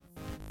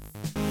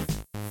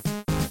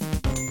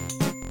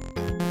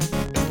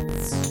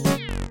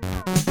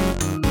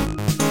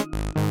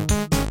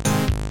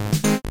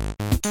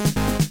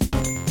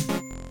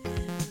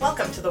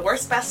to The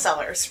Worst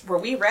Bestsellers, where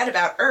we read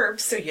about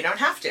herbs so you don't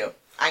have to.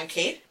 I'm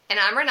Kate.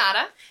 And I'm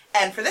Renata.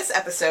 And for this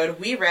episode,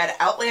 we read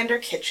Outlander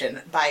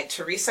Kitchen by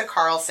Teresa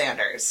Carl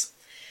Sanders.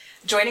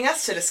 Joining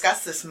us to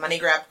discuss this money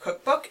grab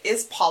cookbook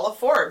is Paula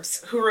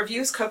Forbes, who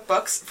reviews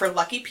cookbooks for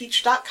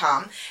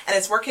LuckyPeach.com and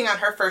is working on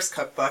her first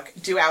cookbook,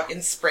 due out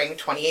in spring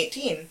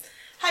 2018.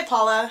 Hi,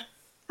 Paula.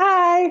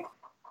 Hi.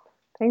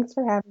 Thanks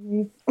for having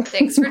me.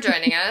 Thanks for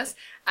joining us.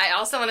 I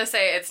also want to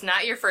say it's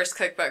not your first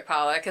cookbook,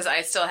 Paula, because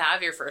I still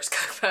have your first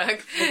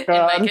cookbook in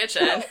my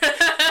kitchen.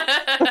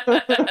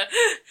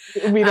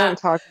 We don't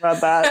talk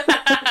about that.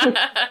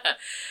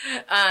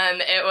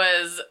 It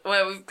was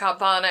when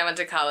Paula and I went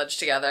to college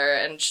together,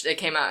 and it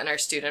came out in our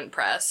student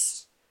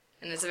press.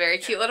 And it's a very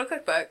cute little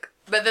cookbook.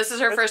 But this is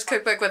her first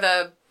cookbook with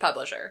a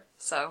publisher,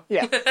 so.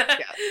 Yeah.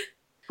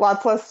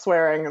 Lots less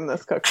swearing in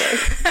this cookbook.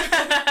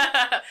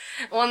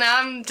 Well, now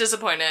I'm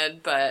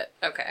disappointed, but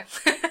okay.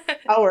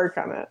 I'll work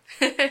on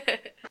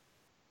it.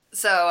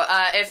 So,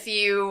 if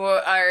you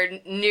are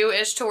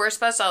new-ish to Worst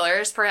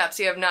Bestsellers, perhaps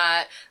you have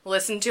not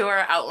listened to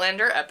our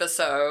Outlander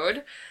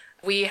episode.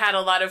 We had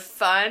a lot of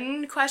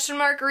fun,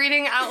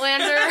 reading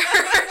Outlander.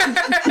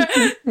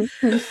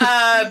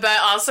 But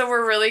also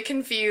we're really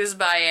confused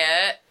by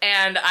it.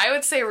 And I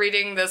would say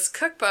reading this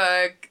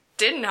cookbook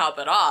didn't help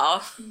at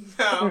all.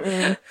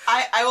 No.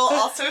 I will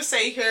also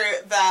say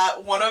here that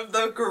one of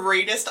the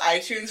greatest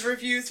iTunes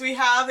reviews we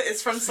have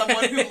is from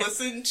someone who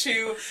listened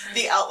to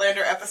the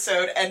Outlander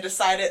episode and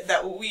decided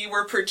that we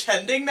were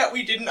pretending that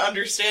we didn't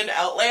understand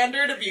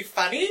Outlander to be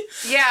funny.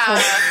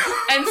 Yeah.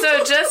 And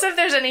so just if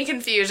there's any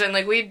confusion,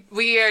 like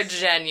we are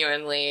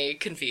genuinely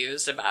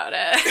confused about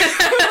it.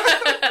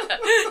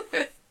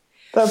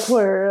 That's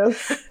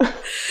hilarious.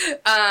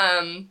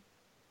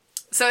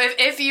 So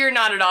if you're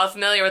not at all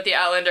familiar with the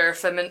Outlander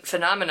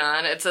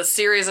phenomenon, it's a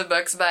series of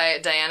books by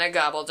Diana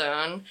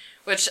Gabaldon,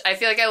 which I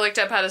feel like I looked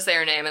up how to say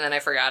her name and then I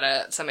forgot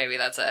it, so maybe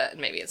that's it,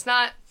 maybe it's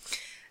not.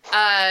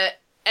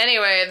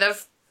 Anyway,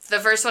 the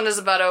first one is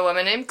about a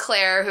woman named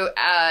Claire who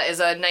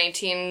is a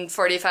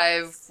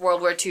 1945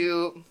 World War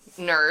II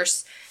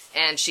nurse,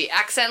 and she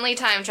accidentally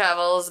time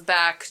travels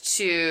back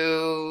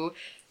to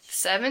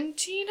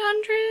 1700s?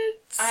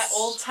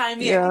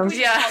 Old-timey. Yeah. I think we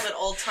just called it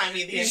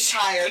old-timey the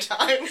entire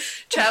time.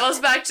 Travels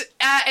back to...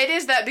 it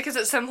is that because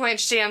at some point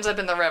she ends up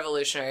in the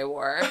Revolutionary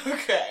War.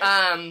 Okay.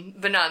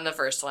 But not in the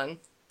first one.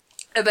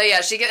 But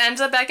yeah, she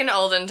ends up back in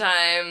olden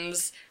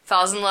times,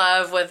 falls in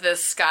love with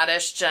this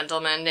Scottish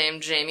gentleman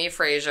named Jamie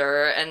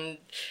Fraser, and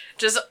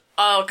just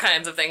all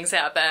kinds of things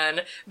happen.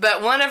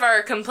 But one of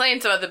our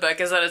complaints about the book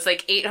is that it's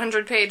like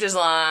 800 pages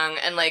long,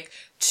 and like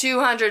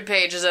 200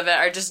 pages of it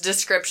are just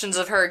descriptions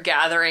of her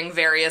gathering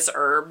various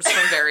herbs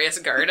from various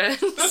gardens.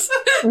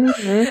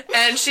 Mm-hmm.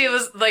 And she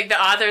was, like, the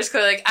author's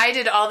clearly like, I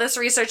did all this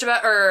research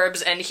about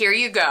herbs, and here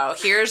you go.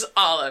 Here's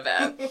all of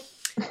it.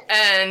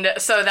 And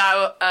so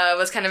that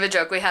was kind of a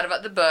joke we had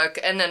about the book.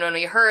 And then when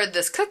we heard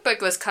this cookbook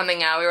was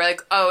coming out, we were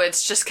like, oh,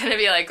 it's just going to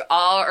be, like,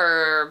 all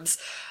herbs,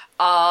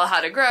 all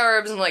how to grow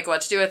herbs, and, like, what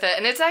to do with it.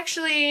 And it's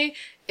actually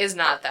is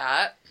not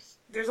that.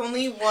 There's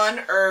only one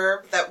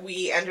herb that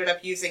we ended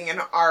up using in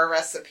our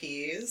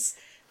recipes.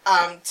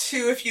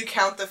 Two, if you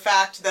count the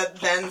fact that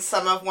then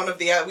some of one of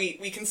the,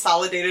 we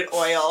consolidated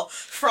oil,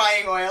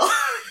 frying oil.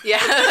 Yeah.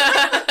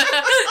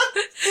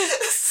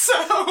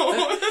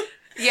 So.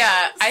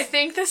 Yeah, I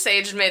think the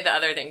sage made the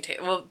other thing too.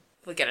 We'll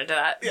get into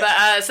that. Yeah.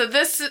 But, so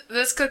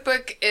this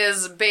cookbook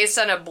is based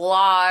on a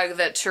blog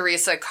that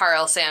Teresa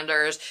Carl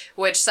Sanders,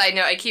 which, side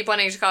note, I keep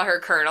wanting to call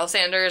her Colonel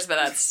Sanders, but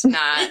that's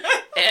not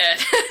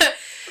it.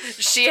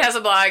 She has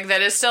a blog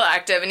that is still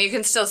active, and you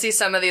can still see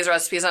some of these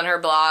recipes on her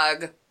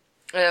blog. And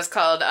it's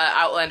called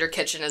Outlander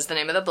Kitchen is the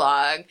name of the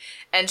blog.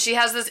 And she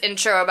has this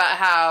intro about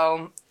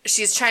how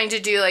she's trying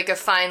to do, like, a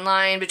fine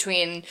line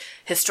between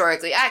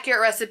historically accurate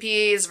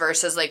recipes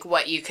versus, like,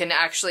 what you can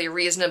actually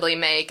reasonably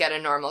make at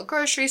a normal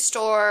grocery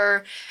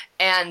store.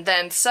 And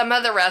then some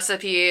of the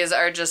recipes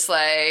are just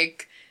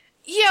like,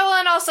 yeah, well,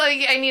 and also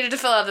I needed to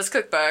fill out this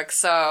cookbook,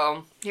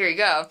 so here you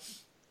go.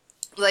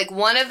 Like,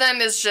 one of them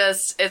is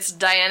just, it's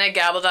Diana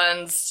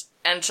Gabaldon's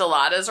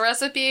enchiladas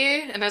recipe,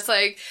 and it's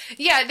like,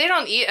 yeah, they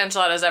don't eat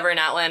enchiladas ever in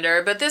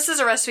Outlander, but this is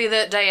a recipe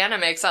that Diana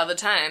makes all the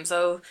time,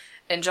 so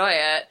enjoy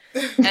it.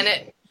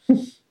 And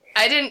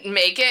I didn't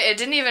make it. It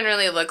didn't even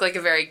really look like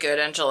a very good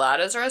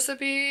enchiladas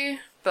recipe,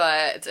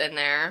 but it's in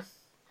there.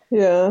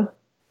 Yeah.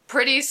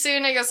 Pretty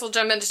soon, I guess we'll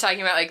jump into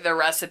talking about, like, the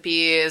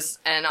recipes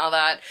and all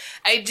that.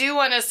 I do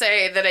want to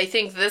say that I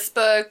think this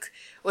book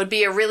would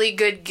be a really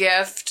good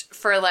gift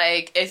for,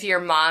 like, if your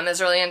mom is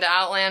really into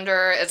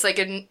Outlander. It's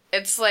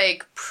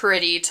like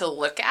pretty to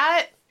look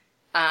at.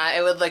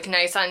 It would look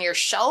nice on your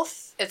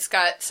shelf. It's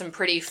got some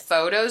pretty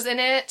photos in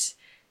it.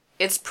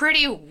 It's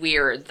pretty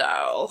weird,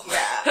 though.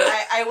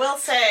 Yeah, I will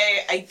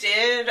say I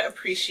did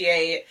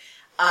appreciate,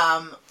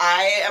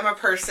 I am a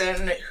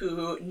person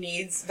who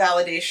needs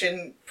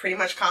validation pretty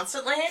much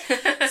constantly.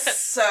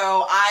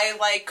 So I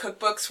like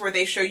cookbooks where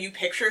they show you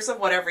pictures of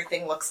what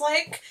everything looks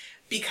like,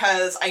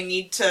 because I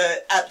need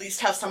to at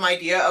least have some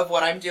idea of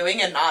what I'm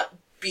doing and not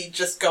be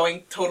just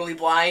going totally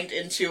blind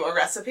into a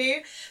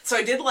recipe. So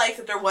I did like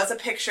that there was a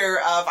picture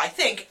of, I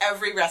think,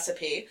 every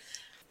recipe,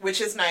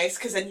 which is nice,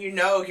 because then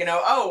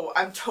oh,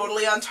 I'm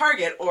totally on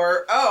target,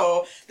 or,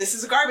 oh, this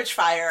is a garbage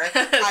fire.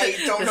 I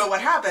don't know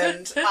what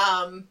happened.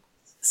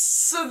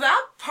 So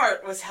that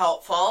part was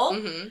helpful.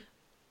 Mm-hmm.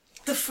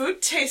 The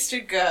food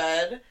tasted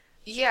good.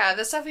 Yeah,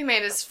 the stuff we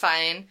made is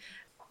fine.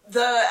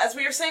 As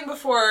we were saying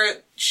before,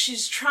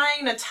 she's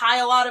trying to tie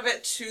a lot of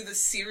it to the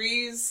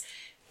series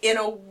in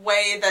a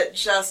way that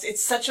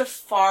it's such a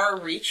far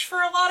reach for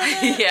a lot of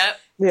it. Yep.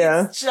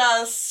 Yeah. It's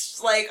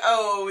just like,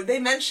 oh, they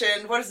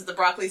mentioned, what is it, the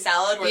broccoli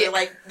salad? Where they're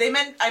like, they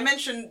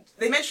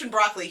mentioned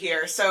broccoli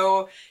here,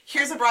 so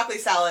here's a broccoli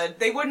salad.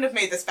 They wouldn't have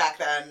made this back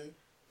then.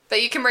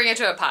 But you can bring it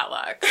to a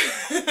potluck.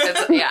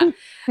 So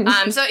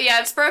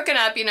it's broken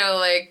up,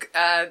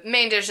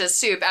 main dishes,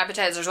 soup,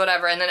 appetizers,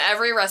 whatever, and then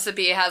every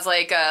recipe has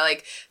like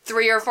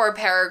 3 or 4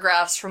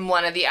 paragraphs from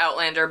one of the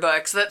Outlander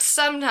books that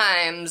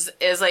sometimes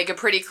is like a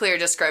pretty clear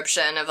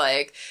description of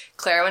like,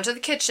 Clara went to the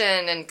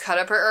kitchen and cut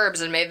up her herbs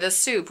and made this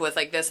soup with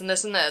like this and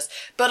this and this.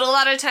 But a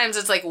lot of times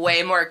it's like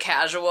way more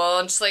casual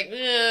and just like,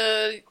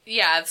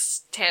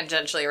 it's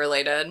tangentially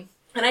related.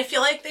 And I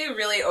feel like they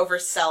really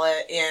oversell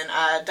it in,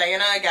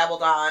 Diana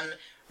Gabaldon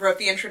wrote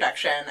the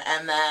introduction,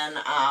 and then,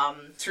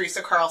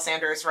 Teresa Carl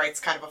Sanders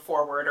writes kind of a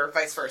foreword, or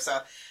vice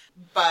versa.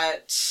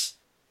 But,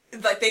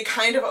 like, they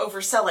kind of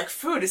oversell, like,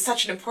 food is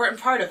such an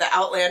important part of the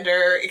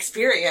Outlander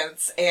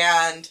experience,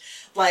 and,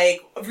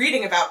 like,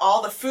 reading about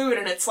all the food,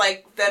 and it's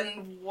like,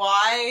 then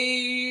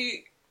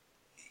why...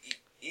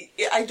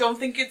 I don't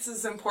think it's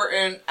as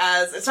important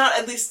as... It's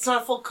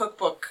not a full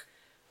cookbook,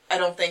 I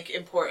don't think,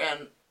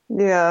 important.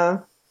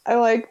 Yeah. I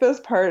like this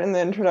part in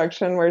the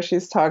introduction where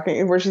she's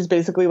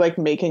basically like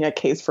making a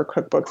case for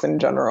cookbooks in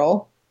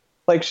general.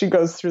 Like she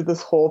goes through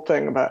this whole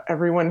thing about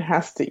everyone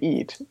has to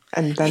eat,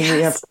 and then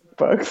we have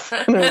cookbooks.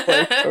 And I was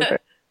like, okay.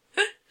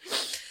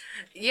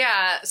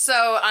 Yeah,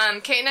 so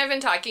Kate and I have been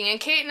talking, and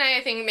Kate and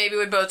I think maybe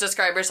would both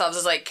describe ourselves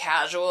as like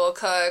casual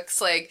cooks.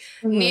 Like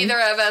neither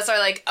of us are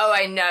like, oh,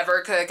 I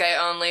never cook, I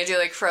only do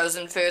like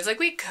frozen foods. Like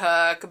we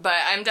cook, but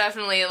I'm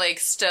definitely like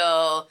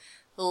still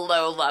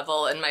low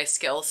level in my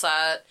skill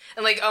set.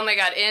 And like, oh my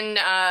god, in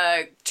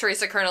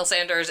Teresa Colonel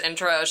Sanders'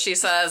 intro, she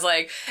says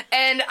like,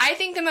 and I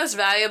think the most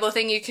valuable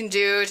thing you can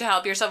do to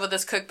help yourself with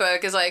this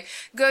cookbook is like,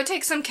 go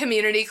take some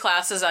community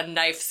classes on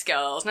knife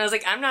skills. And I was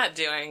like, I'm not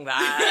doing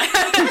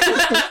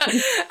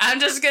that. I'm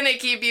just gonna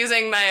keep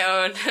using my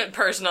own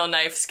personal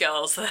knife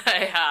skills that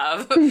I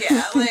have.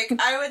 Yeah, like,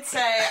 I would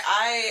say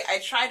I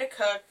try to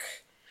cook.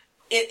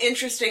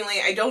 Interestingly,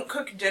 I don't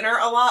cook dinner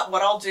a lot.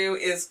 What I'll do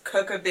is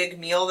cook a big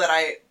meal that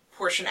I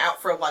portion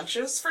out for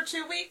lunches for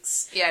 2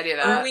 weeks. Yeah, I do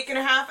that. Or a week and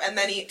a half, and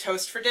then eat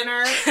toast for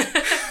dinner,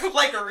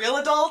 like a real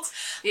adult.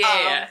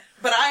 Yeah.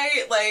 But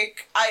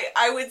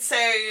I would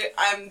say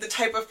I'm the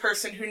type of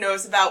person who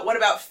knows about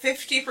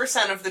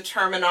 50% of the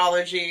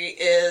terminology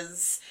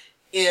is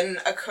in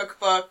a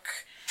cookbook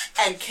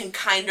and can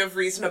kind of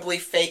reasonably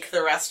fake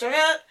the rest of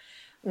it.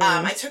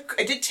 I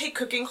did take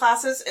cooking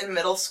classes in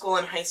middle school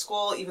and high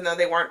school, even though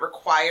they weren't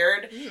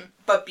required,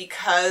 but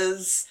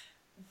because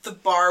the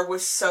bar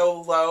was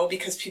so low,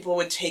 because people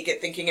would take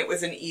it thinking it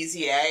was an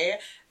easy A,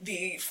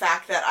 the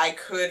fact that I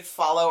could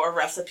follow a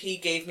recipe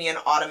gave me an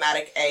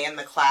automatic A in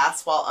the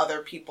class while other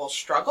people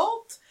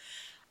struggled.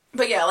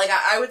 But yeah, like,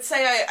 I would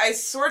say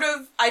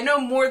I know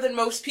more than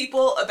most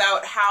people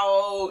about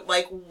how,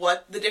 like,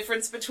 what the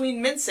difference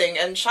between mincing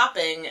and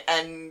chopping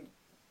and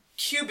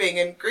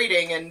cubing and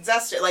grating and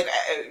zesting, like,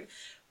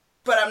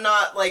 but I'm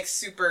not, like,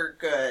 super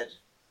good.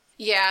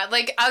 Yeah,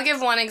 like, I'll give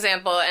one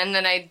example, and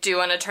then I do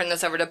want to turn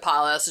this over to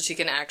Paula so she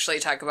can actually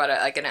talk about it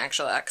like an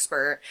actual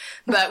expert.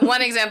 But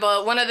one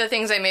example, one of the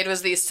things I made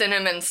was these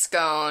cinnamon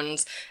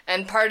scones,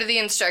 and part of the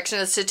instruction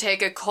is to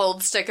take a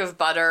cold stick of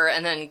butter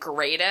and then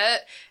grate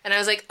it. And I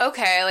was like,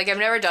 okay, like, I've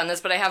never done this,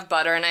 but I have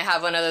butter, and I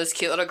have one of those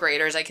cute little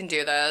graters, I can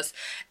do this.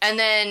 And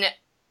then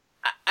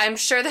I'm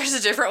sure there's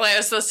a different way I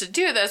was supposed to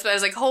do this, but I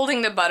was like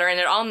holding the butter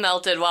and it all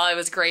melted while I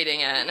was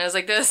grating it. And I was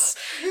like, this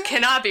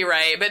cannot be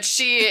right. But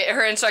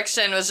her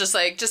instruction was just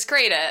like, just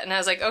grate it. And I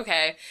was like,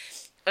 okay.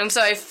 And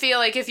so I feel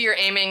like if you're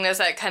aiming this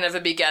at kind of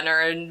a beginner,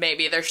 and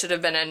maybe there should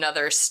have been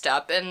another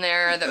step in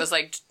there that was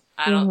like,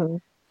 I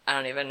don't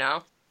even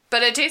know.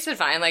 But it tasted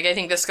fine. Like, I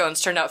think the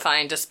scones turned out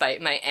fine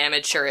despite my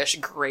amateurish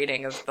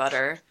grating of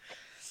butter.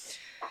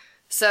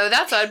 So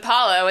that's odd.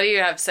 Paula, what do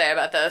you have to say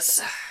about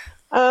this?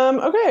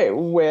 Okay,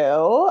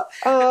 well,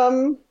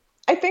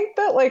 I think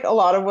that, like, a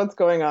lot of what's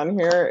going on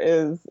here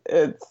is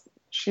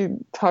she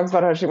talks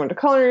about how she went to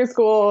culinary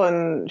school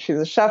and she's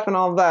a chef and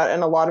all of that,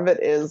 and a lot of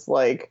it is,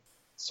 like,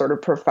 sort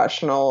of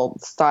professional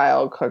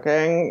style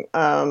cooking.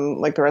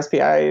 Like, the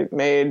recipe I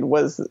made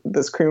was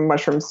this cream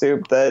mushroom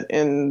soup that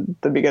in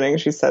the beginning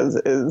she says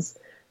is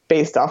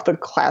based off the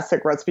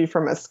classic recipe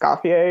from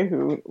Escoffier,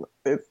 who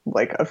is,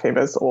 like, a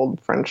famous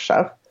old French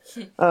chef.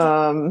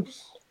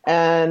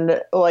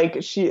 And,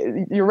 like,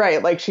 you're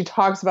right, like, she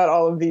talks about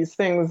all of these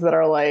things that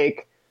are,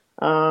 like,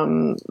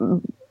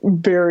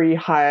 very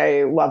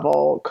high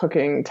level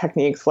cooking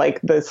techniques.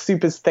 Like the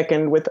soup is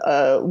thickened with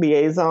a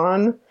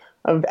liaison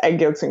of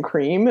egg yolks and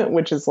cream,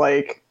 which is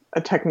like a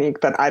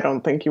technique that I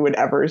don't think you would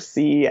ever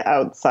see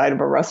outside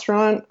of a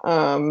restaurant.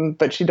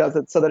 But she does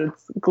it so that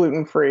it's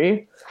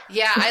gluten-free.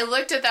 Yeah, I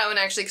looked at that one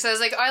actually because I was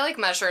like, oh, I like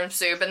mushroom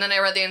soup. And then I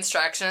read the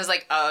instructions. I was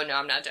like, oh, no,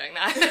 I'm not doing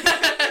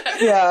that.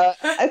 Yeah,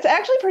 it's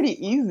actually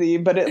pretty easy,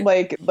 but it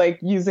like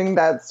using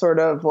that sort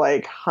of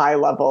like high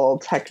level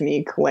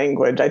technique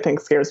language, I think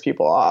scares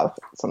people off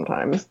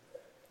sometimes.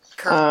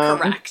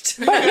 Correct.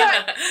 But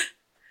yeah,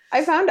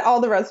 I found all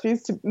the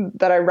recipes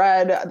that I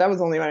read, that was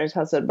only when I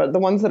tested, but the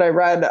ones that I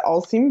read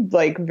all seemed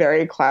like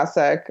very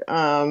classic.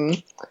 There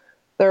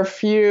are a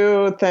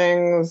few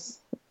things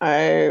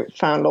I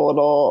found a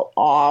little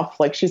off.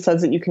 Like she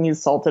says that you can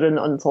use salted and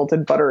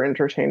unsalted butter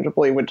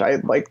interchangeably, which I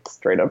like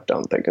straight up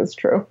don't think is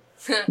true.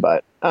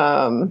 But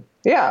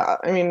yeah,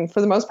 I mean, for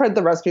the most part,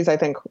 the recipes I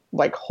think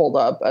like hold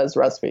up as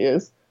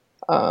recipes.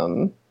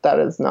 That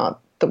is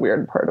not the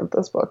weird part of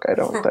this book, I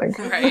don't think.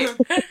 Right.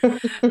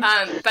 By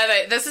the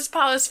way, this is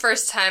Paula's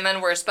first time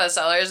on Worst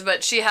Bestsellers,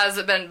 but she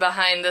hasn't been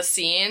behind the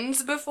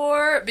scenes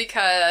before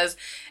because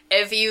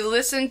if you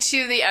listen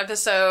to the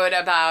episode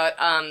about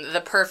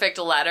The Perfect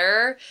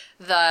Letter,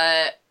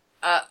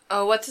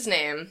 what's his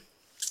name?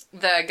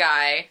 The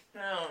guy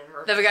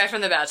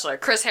from The Bachelor,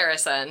 Chris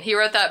Harrison. He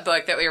wrote that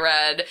book that we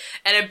read,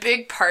 and a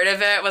big part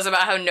of it was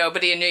about how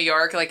nobody in New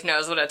York like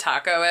knows what a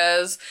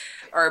taco is,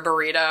 or a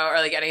burrito, or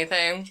like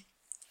anything.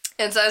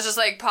 And so I was just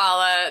like,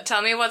 Paula,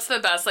 tell me what's the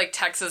best, like,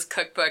 Texas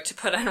cookbook to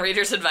put on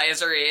Reader's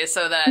Advisory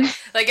so that,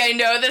 like, I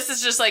know this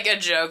is just, like, a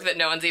joke that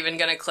no one's even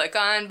gonna click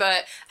on,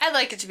 but I'd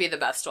like it to be the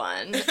best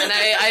one. And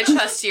I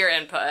trust your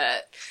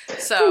input.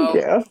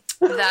 So,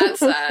 that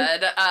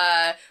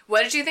said,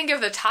 what did you think of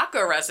the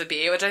taco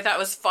recipe, which I thought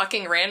was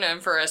fucking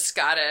random for a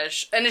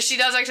Scottish, and she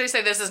does actually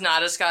say this is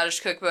not a Scottish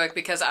cookbook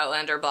because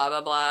Outlander, blah,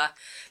 blah, blah.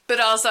 But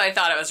also I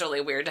thought it was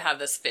really weird to have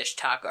this fish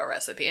taco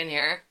recipe in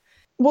here.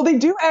 Well, they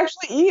do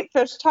actually eat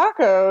fish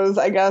tacos,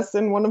 I guess,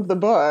 in one of the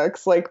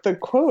books. Like, the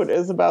quote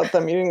is about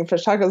them eating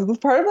fish tacos. The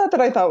part of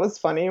that I thought was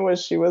funny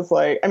was she was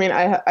like, I mean,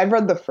 I've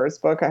read the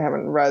first book. I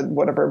haven't read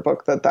whatever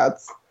book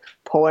that's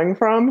pulling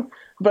from.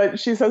 But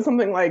she says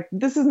something like,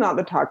 this is not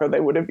the taco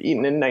they would have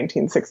eaten in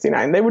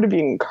 1969. They would have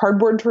eaten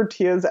cardboard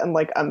tortillas and,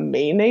 like, a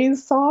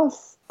mayonnaise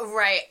sauce.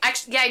 Right.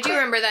 Actually, yeah, I do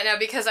remember that now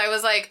because I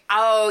was like,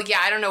 oh, yeah,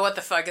 I don't know what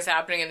the fuck is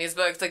happening in these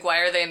books. Like, why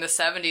are they in the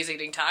 70s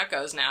eating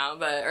tacos now?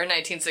 Or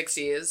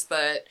 1960s,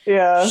 but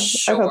yeah,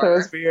 sure. I thought that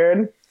was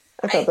weird.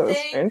 I thought that was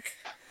strange.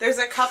 There's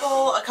a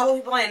couple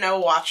people I know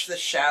watch the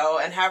show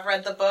and have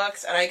read the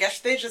books, and I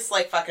guess they just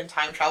like fucking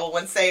time travel.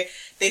 Once they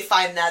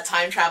find that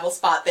time travel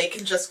spot, they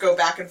can just go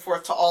back and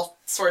forth to all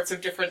sorts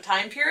of different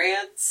time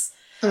periods.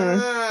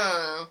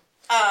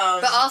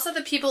 But also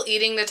the people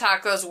eating the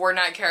tacos were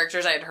not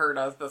characters I had heard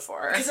of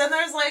before. Because then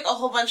there's like a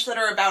whole bunch that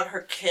are about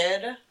her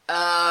kid.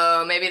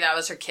 Oh, maybe that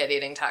was her kid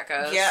eating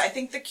tacos. Yeah, I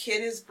think the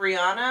kid is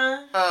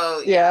Brianna.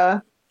 Oh,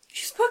 yeah.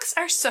 These books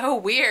are so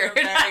weird.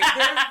 They're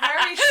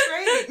very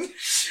strange.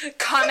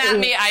 Come at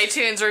me,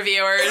 iTunes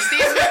reviewers.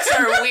 These books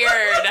are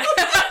weird.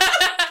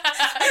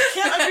 I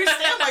can't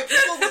understand why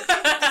people would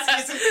think that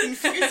this isn't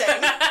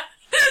confusing.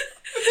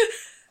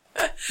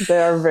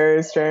 They are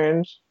very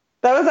strange.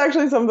 That was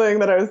actually something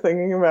that I was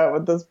thinking about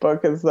with this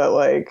book, is that,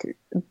 like,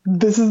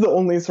 this is the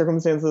only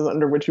circumstances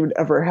under which you would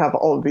ever have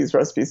all of these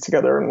recipes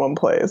together in one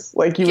place.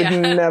 Like, you would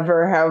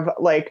never have,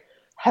 like,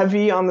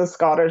 heavy on the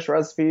Scottish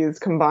recipes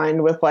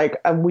combined with,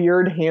 like, a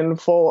weird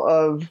handful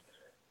of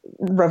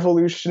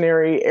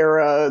Revolutionary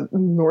era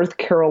North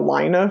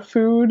Carolina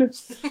food.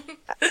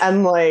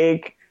 And,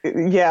 like,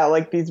 yeah,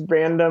 like these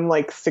random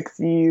like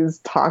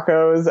 60s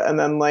tacos and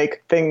then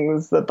like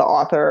things that the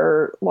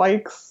author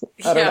likes.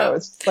 I don't know.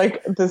 It's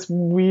like this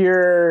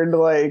weird,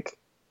 like,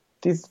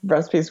 these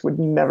recipes would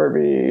never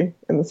be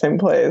in the same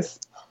place.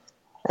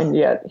 And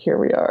yet here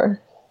we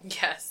are.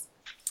 Yes.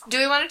 Do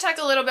we want to talk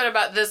a little bit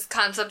about this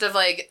concept of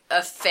like a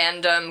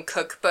fandom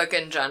cookbook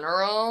in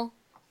general?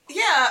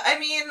 Yeah, I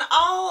mean,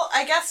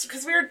 I guess,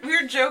 because we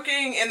were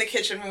joking in the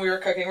kitchen when we were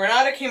cooking.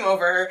 Renata came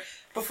over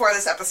before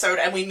this episode,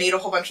 and we made a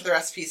whole bunch of the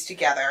recipes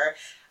together.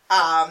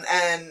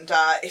 And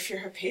if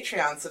you're a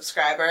Patreon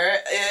subscriber,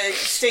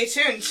 stay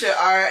tuned to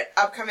our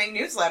upcoming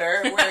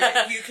newsletter,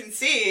 where you can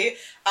see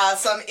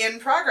some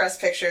in-progress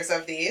pictures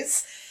of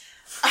these.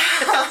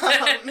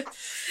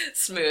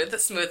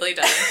 Smoothly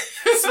done.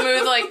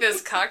 Smooth like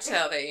this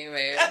cocktail that you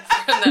made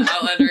from the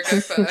Outlander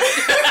cookbook.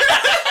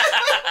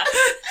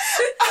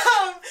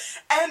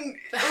 And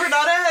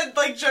Renata had,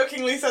 like,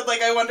 jokingly said,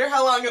 like, I wonder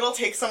how long it'll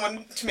take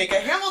someone to make a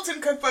Hamilton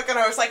cookbook, and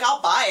I was like,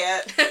 I'll buy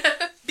it.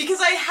 Because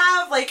I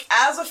have, like,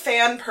 as a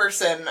fan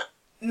person,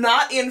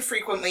 not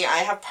infrequently, I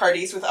have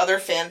parties with other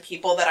fan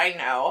people that I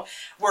know,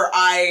 where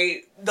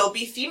there'll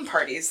be theme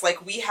parties.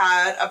 Like, we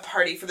had a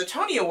party for the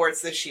Tony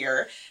Awards this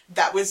year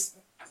that was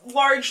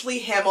largely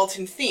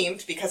Hamilton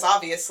themed, because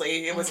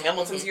obviously it was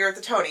Hamilton's year at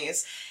the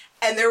Tonys.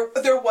 And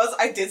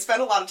I did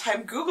spend a lot of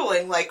time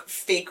Googling, like,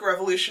 fake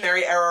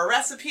Revolutionary Era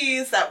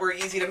recipes that were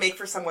easy to make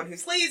for someone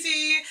who's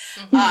lazy,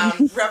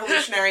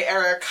 Revolutionary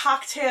Era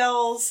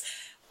cocktails,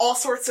 all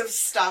sorts of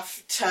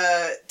stuff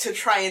to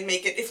try and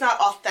make it, if not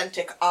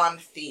authentic, on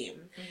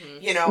theme.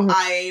 You know,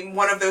 I'm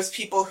one of those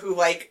people who,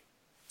 like,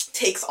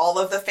 takes all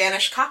of the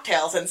Fanish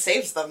cocktails and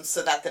saves them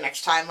so that the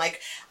next time, like,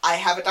 I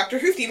have a Doctor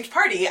Who themed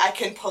party, I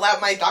can pull out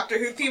my Doctor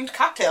Who themed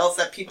cocktails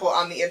that people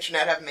on the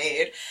internet have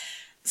made.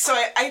 So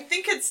I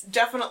think it's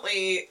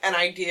definitely an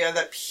idea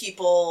that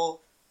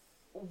people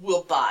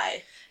will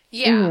buy.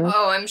 Yeah.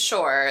 Oh, I'm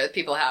sure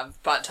people have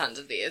bought tons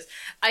of these.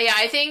 Yeah,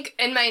 I think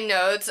in my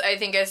notes, I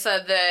think I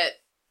said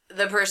that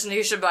the person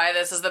who should buy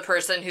this is the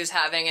person who's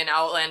having an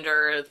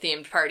Outlander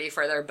themed party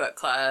for their book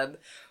club,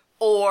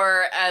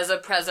 or as a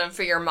present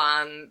for your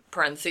mom,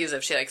 parentheses,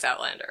 if she likes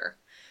Outlander.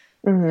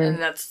 And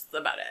that's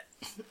about it.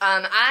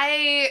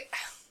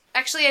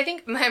 Actually, I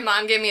think my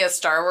mom gave me a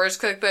Star Wars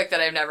cookbook that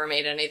I've never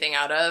made anything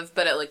out of,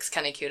 but it looks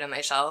kind of cute on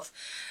my shelf.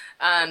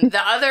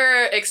 The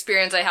other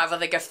experience I have with,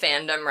 like, a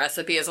fandom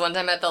recipe is one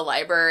time at the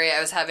library, I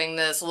was having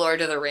this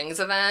Lord of the Rings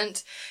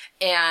event,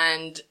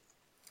 and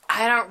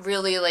I don't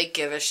really, like,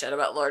 give a shit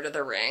about Lord of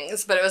the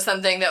Rings, but it was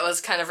something that was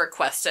kind of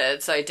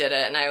requested, so I did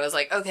it, and I was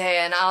like, okay,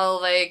 and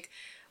I'll, like,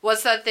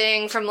 what's that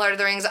thing from Lord of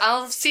the Rings?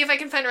 I'll see if I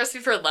can find a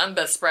recipe for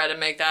lembas spread and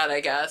make that, I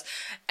guess.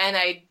 And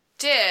I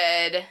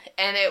did,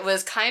 and it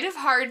was kind of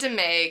hard to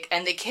make,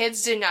 and the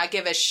kids did not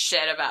give a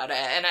shit about it,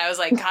 and I was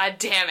like, God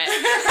damn it.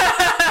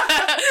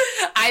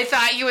 I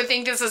thought you would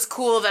think this is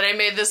cool that I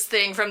made this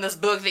thing from this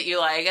book that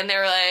you like, and they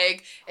were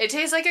like, it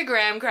tastes like a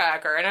graham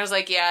cracker, and I was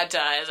like, yeah, it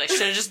does. I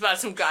should have just bought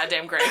some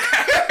goddamn graham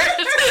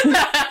crackers.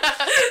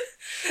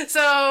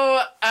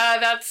 So,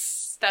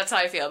 that's how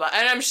I feel about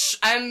it.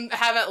 And I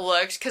haven't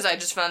looked, because I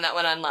just found that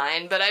one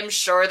online, but I'm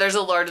sure there's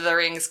a Lord of the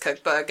Rings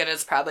cookbook, and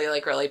it's probably,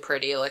 like, really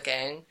pretty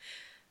looking.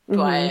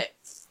 But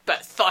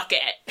fuck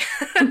it.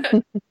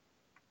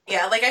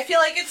 Yeah, like, I feel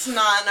like it's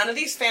none of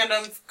these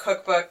fandom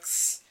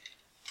cookbooks,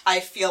 I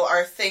feel,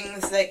 are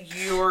things that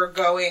you're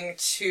going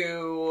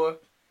to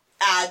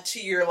add to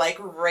your, like,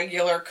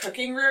 regular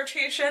cooking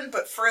rotation,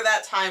 but for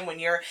that time when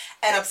you're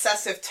an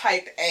obsessive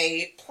type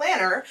A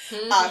planner,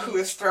 who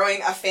is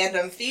throwing a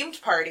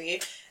fandom-themed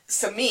party,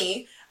 so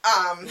me,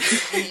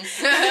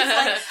 it's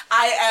like,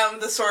 I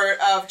am the sort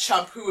of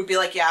chump who would be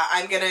like, yeah,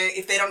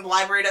 if the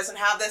library doesn't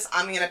have this,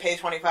 I'm gonna pay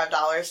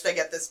 $25 to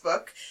get this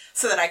book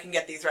so that I can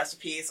get these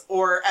recipes,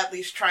 or at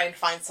least try and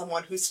find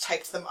someone who's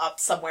typed them up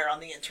somewhere on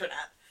the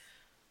internet.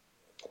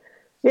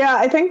 Yeah,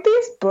 I think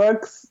these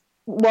books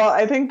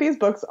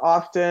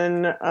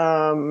often,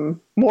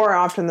 more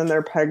often than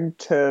they're pegged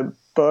to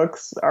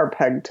books, are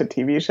pegged to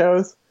TV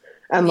shows.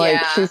 And,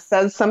 like, she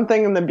says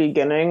something in the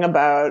beginning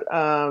about,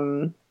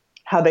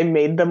 how they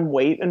made them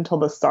wait until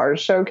the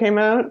Stars show came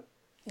out.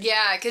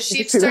 Yeah, because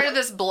she started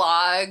this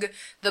blog.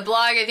 The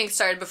blog, I think,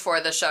 started before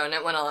the show, and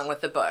it went along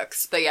with the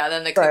books. But yeah,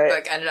 then the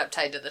cookbook ended up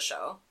tied to the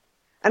show.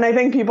 And I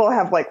think people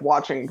have, like,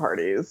 watching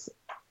parties.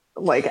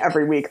 Like,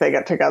 every week they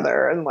get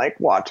together and, like,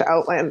 watch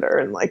Outlander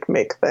and, like,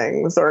 make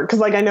things. Or, because,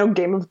 like, I know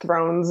Game of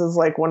Thrones is,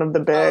 like, one of the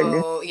big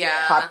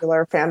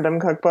popular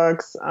fandom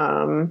cookbooks.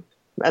 And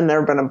there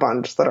have been a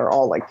bunch that are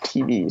all, like,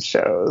 TV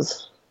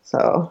shows.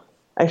 So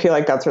I feel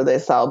like that's where they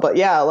sell. But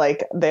yeah,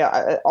 like, they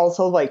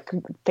also, like,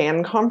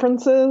 fan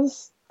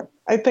conferences.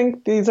 I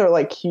think these are,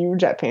 like,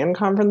 huge at fan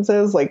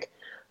conferences. Like,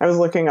 I was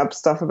looking up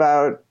stuff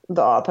about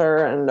the author,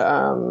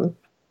 and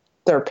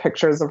there are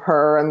pictures of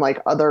her and,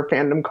 like, other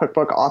fandom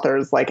cookbook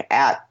authors, like,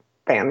 at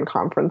fan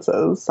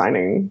conferences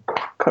signing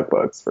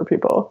cookbooks for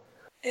people.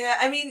 Yeah,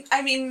 I mean,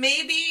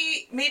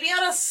 maybe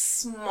on a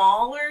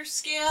smaller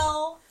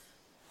scale,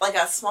 like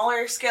a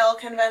smaller scale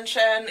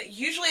convention.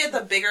 Usually at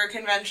the bigger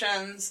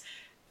conventions,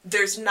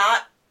 there's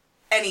not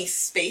any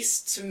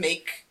space to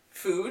make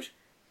food,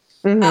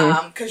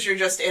 because you're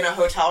just in a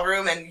hotel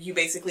room and you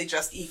basically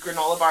just eat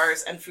granola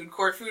bars and food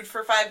court food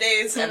for 5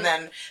 days and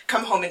then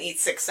come home and eat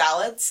 6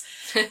 salads.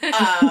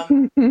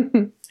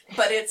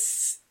 But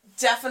it's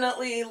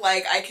definitely,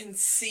 like, I can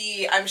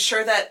see, I'm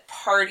sure that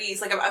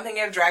parties, like, I'm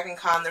thinking of Dragon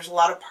Con, there's a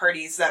lot of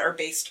parties that are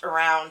based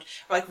around,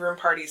 like, room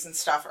parties and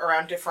stuff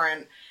around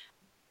different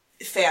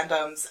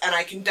fandoms, and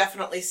I can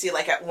definitely see,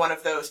 like, at one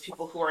of those,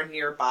 people who are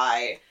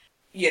nearby,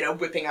 you know,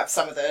 whipping up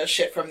some of the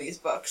shit from these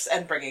books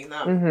and bringing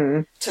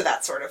them to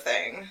that sort of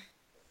thing.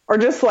 Or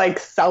just, like,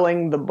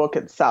 selling the book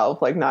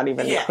itself, like, not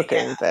even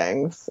cooking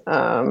things.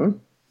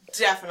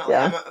 Definitely.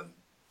 I'm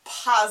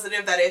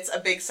positive that it's a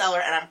big seller,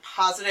 and I'm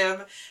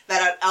positive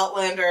that at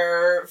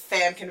Outlander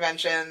fan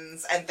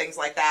conventions and things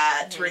like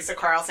that, Teresa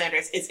Carl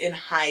Sanders is in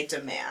high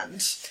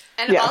demand.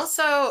 And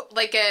also,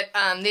 like, at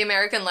the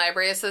American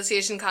Library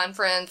Association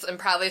conference and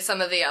probably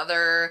some of the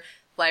other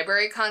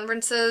library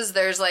conferences,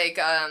 there's, like,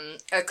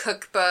 a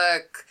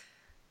cookbook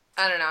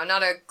I don't know,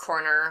 not a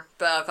corner,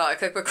 but I'll call it a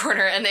cookbook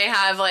corner, and they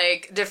have,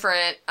 like,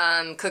 different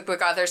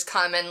cookbook authors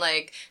come and,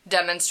 like,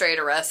 demonstrate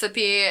a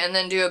recipe and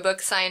then do a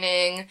book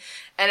signing.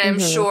 And I'm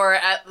sure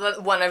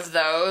at one of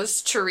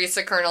those,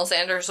 Teresa Colonel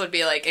Sanders would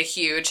be, like, a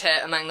huge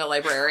hit among the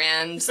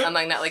librarians,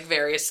 among that, like,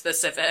 very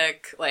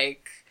specific,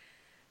 like,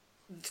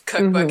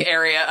 cookbook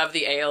area of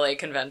the ALA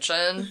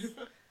convention.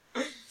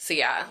 So,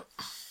 yeah.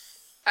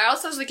 I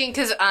also was looking,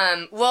 because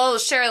we'll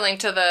share a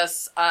link to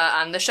this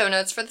on the show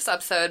notes for this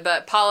episode,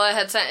 but Paula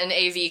had sent an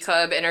AV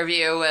Club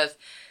interview with,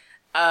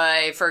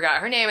 I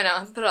forgot her name and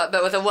I'll put it up,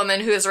 but with a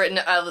woman who has written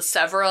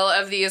several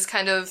of these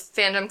kind of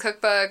fandom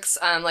cookbooks,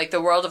 like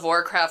the World of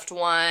Warcraft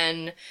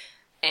one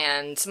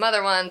and some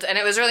other ones, and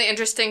it was really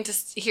interesting to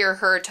hear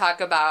her talk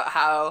about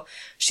how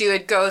she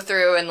would go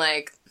through and,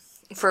 like,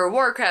 for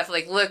Warcraft,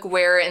 like, look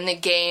where in the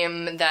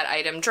game that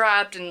item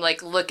dropped and,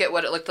 like, look at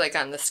what it looked like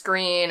on the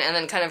screen and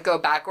then kind of go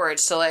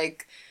backwards to,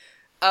 like,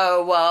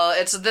 oh, well,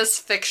 it's this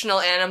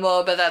fictional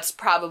animal, but that's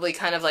probably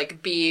kind of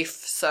like beef,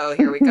 so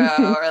here we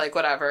go, or, like,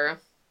 whatever.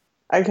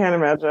 I can't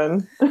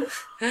imagine.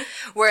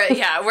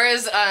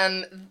 Whereas,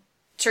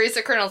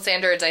 Teresa Colonel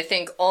Sanders, I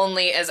think,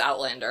 only is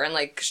Outlander, and,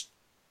 like,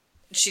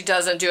 she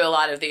doesn't do a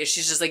lot of these.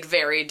 She's just, like,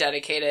 very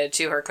dedicated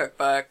to her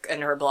cookbook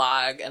and her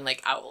blog and,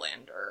 like,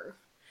 Outlander.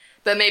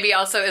 But maybe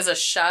also is a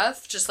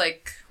chef, just,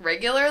 like,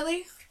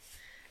 regularly?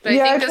 But I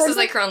think this is,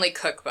 like, her only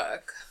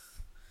cookbook.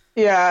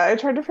 Yeah, I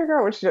tried to figure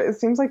out what she does. It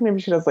seems like maybe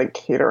she does, like,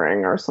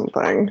 catering or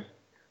something.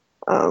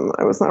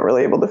 I was not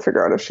really able to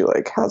figure out if she,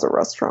 like, has a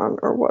restaurant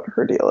or what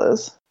her deal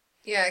is.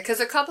 Yeah, because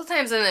a couple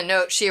times in the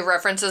note, she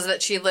references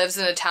that she lives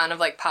in a town of,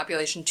 like,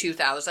 population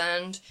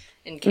 2,000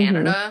 in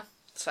Canada,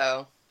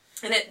 so...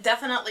 And it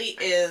definitely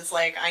is,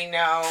 like, I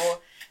know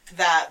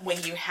that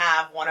when you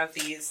have one of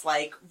these,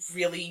 like,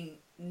 really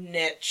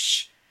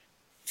niche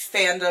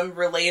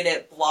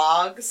fandom-related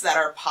blogs that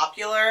are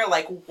popular,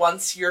 like,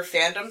 once your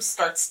fandom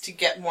starts to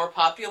get more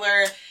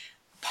popular,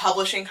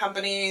 publishing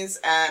companies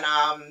and,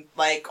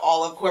 like,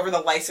 all of whoever the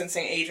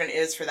licensing agent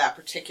is for that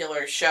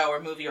particular show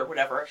or movie or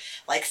whatever,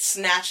 like,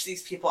 snatch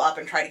these people up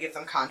and try to give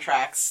them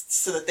contracts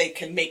so that they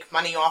can make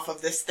money off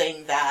of this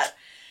thing that,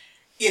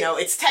 you know,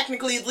 it's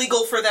technically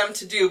legal for them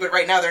to do, but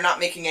right now they're not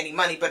making any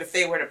money, but if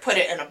they were to put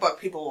it in a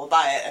book, people will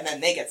buy it, and then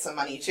they get some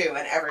money too,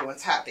 and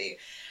everyone's happy.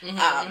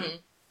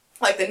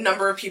 Like, the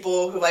number of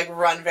people who, like,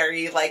 run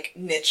very, like,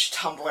 niche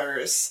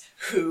Tumblrs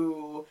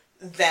who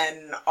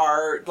then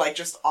are, like,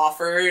 just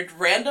offered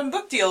random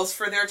book deals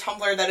for their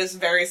Tumblr that is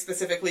very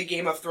specifically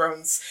Game of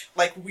Thrones,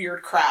 like,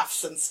 weird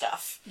crafts and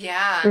stuff.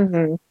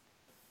 Yeah.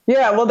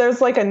 Yeah, well,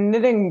 there's, like, a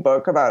knitting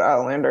book about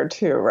Outlander,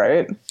 too,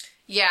 right?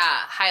 Yeah,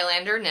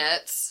 Highlander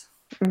Knits.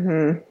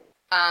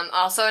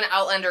 Also an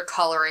Outlander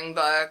coloring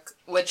book,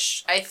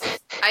 which I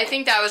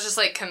think that was just,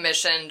 like,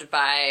 commissioned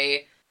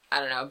by... I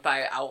don't know,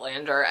 by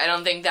Outlander. I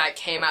don't think that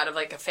came out of,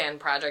 like, a fan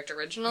project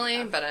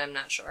originally, but I'm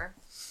not sure.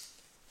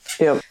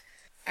 Yep.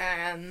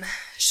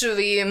 Should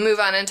we move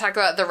on and talk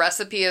about the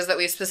recipes that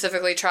we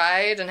specifically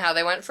tried and how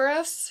they went for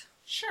us?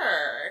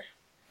 Sure.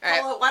 All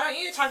right. Paula, why don't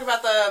you talk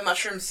about the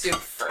mushroom soup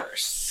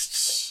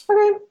first?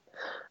 Okay.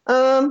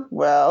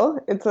 Well,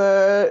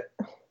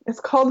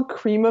 it's called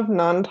cream of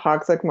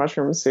non-toxic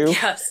mushroom soup.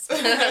 Yes.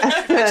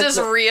 Which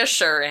is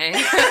reassuring.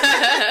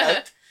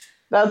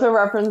 That's a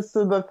reference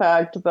to the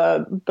fact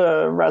that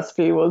the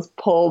recipe was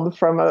pulled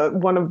from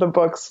one of the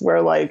books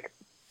where, like,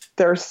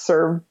 they're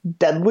served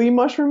deadly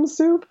mushroom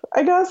soup,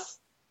 I guess.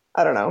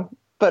 I don't know.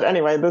 But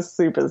anyway, this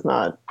soup is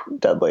not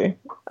deadly.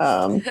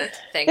 Thank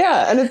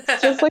yeah, God. and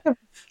it's just like a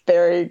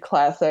very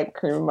classic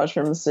cream of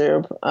mushroom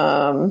soup.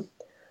 I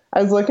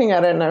was looking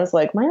at it and I was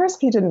like, my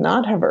recipe did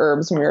not have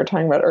herbs when we were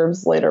talking about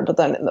herbs later, but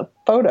then in the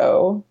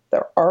photo,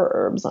 there are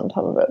herbs on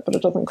top of it, but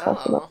it doesn't call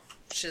for them.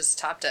 She's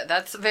topped it.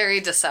 That's very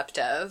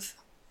deceptive.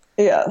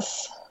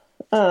 Yes.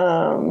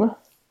 But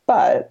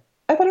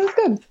I thought it was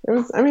good. It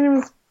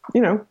was,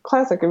 you know,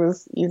 classic. It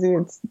was easy.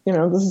 It's, you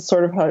know, this is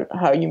sort of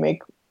how you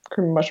make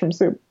cream of mushroom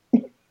soup.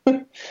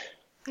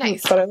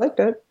 Nice. But I liked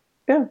it.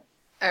 Yeah.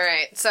 All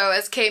right. So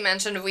as Kate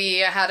mentioned, we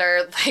had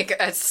our, like,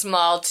 a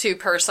small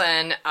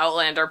 2-person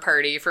Outlander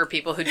party for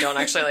people who don't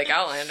actually like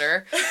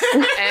Outlander.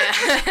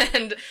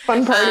 And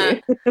fun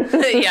party.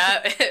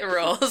 Yeah, it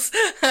rules.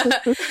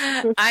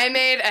 I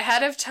made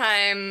ahead of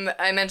time,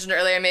 I mentioned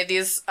earlier, I made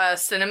these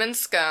cinnamon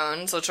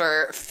scones, which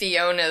are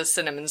Fiona's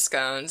cinnamon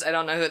scones. I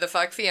don't know who the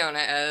fuck Fiona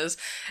is.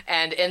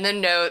 And in the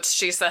notes,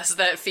 she says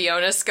that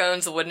Fiona's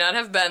scones would not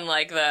have been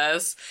like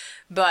this.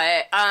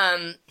 But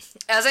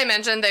as I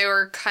mentioned, they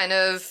were kind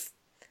of...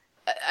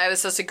 I was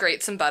supposed to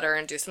grate some butter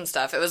and do some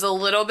stuff. It was a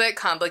little bit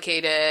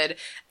complicated,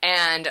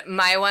 and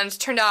my ones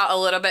turned out a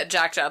little bit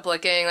jacked up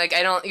looking. Like,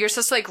 you're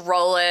supposed to, like,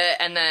 roll it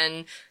and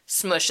then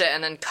smush it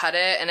and then cut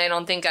it, and I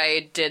don't think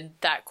I did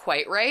that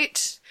quite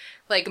right.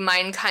 Like,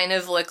 mine kind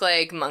of look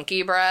like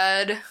monkey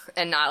bread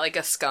and not like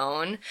a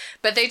scone,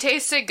 but they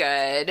tasted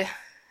good.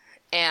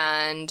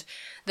 And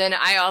then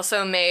I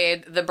also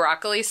made the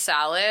broccoli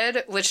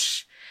salad,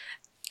 which...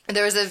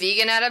 There was a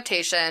vegan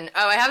adaptation.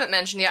 Oh, I haven't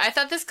mentioned yet. I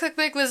thought this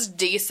cookbook was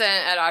decent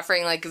at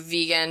offering, like,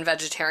 vegan,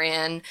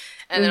 vegetarian,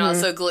 and then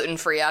also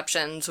gluten-free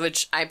options,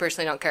 which I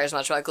personally don't care as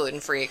much about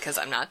gluten-free because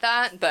I'm not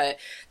that, but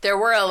there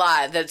were a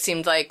lot that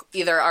seemed like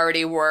either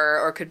already were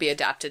or could be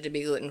adapted to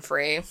be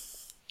gluten-free.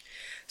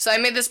 So I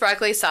made this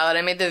broccoli salad.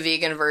 I made the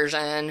vegan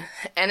version,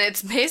 and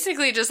it's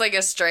basically just, like,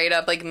 a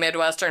straight-up, like,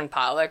 Midwestern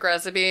potluck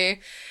recipe,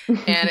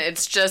 and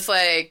it's just,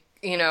 like,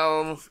 you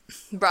know,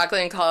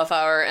 broccoli and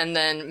cauliflower, and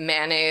then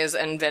mayonnaise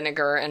and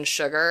vinegar and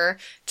sugar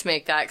to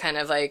make that kind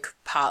of, like,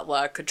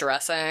 potluck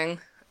dressing.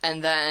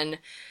 And then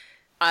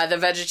the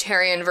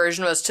vegetarian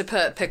version was to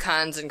put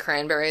pecans and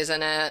cranberries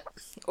in it,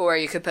 or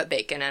you could put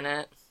bacon in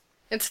it.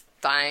 It's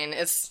fine.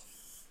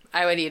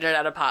 I would eat it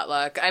at a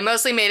potluck. I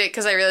mostly made it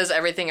because I realized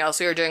everything else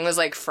we were doing was,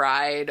 like,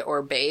 fried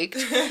or baked.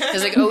 I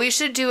was like, oh, we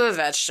should do a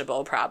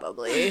vegetable,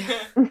 probably.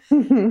 So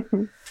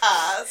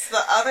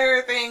the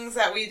other things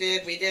that we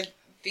did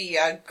the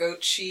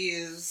goat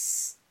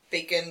cheese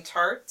bacon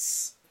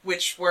tarts,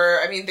 which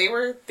were, I mean, they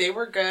were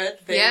good.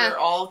 They were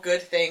all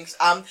good things.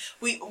 I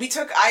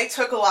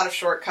took a lot of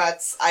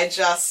shortcuts. I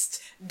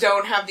just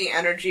don't have the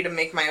energy to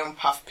make my own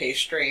puff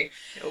pastry.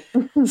 Nope.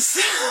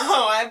 So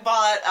I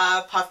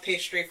bought puff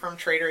pastry from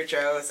Trader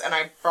Joe's, and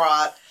I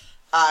brought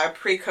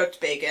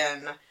pre-cooked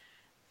bacon.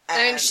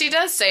 And she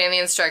does say in the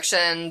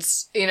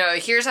instructions, you know,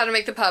 here's how to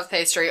make the puff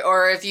pastry,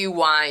 or if you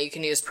want, you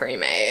can use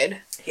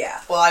pre-made.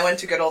 Yeah. Well, I went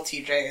to good old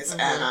TJ's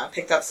and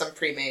picked up some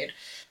pre-made,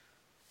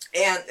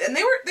 and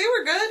they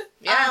were good.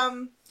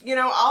 Yeah. You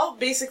know, I'll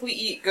basically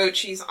eat goat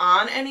cheese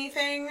on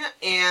anything,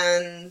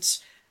 and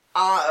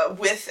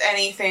with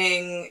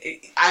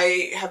anything,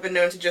 I have been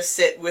known to just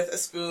sit with a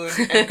spoon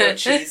and goat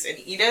cheese and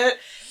eat it.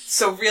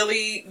 So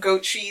really,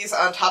 goat cheese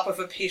on top of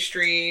a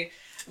pastry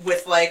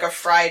with, like, a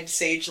fried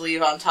sage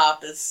leaf on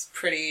top is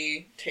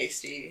pretty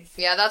tasty.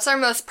 Yeah, that's our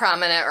most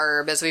prominent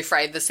herb, is we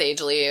fried the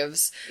sage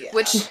leaves, Yeah.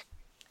 which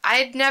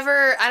I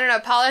don't know,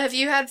 Paula, have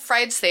you had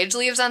fried sage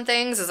leaves on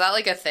things? Is that,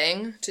 like, a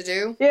thing to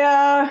do?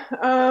 Yeah,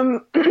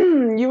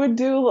 you would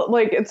do,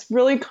 like, it's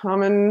really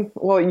common,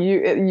 well, it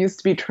used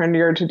to be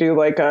trendier to do,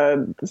 like,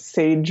 a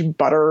sage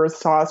butter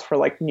sauce for,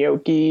 like,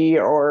 gnocchi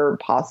or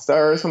pasta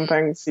or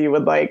something, so you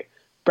would, like,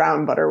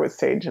 brown butter with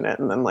sage in it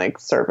and then, like,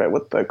 serve it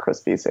with the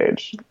crispy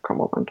sage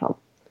crumbled on top.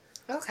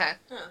 Okay.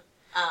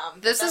 Huh.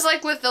 This is,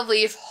 like, with the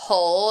leaf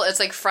whole. It's,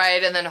 like,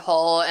 fried and then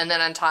whole, and then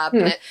on top.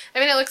 And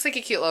it looks like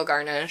a cute little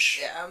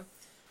garnish. Yeah.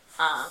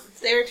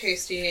 They were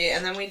tasty,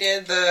 and then we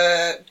did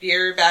the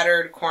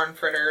beer-battered corn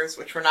fritters,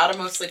 which were not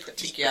mostly put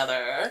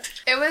together.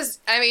 It was,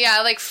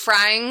 like,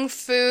 frying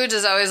foods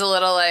is always a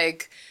little,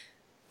 like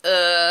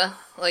a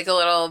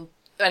little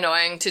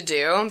annoying to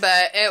do,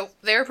 but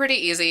they were pretty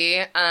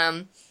easy.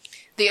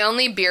 The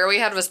only beer we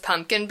had was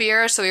pumpkin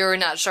beer, so we were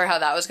not sure how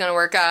that was going to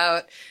work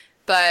out,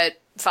 but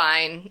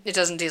fine. It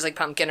doesn't taste like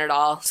pumpkin at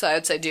all, so I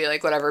would say do,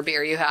 like, whatever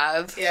beer you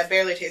have. Yeah, it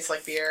barely tastes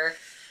like beer.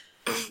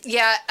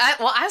 Yeah, I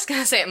was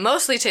going to say it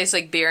mostly tastes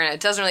like beer, and it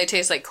doesn't really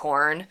taste like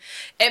corn.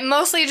 It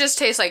mostly just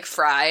tastes like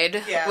fried,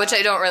 which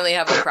I don't really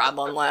have a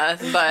problem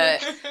with,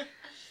 but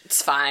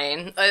it's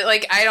fine.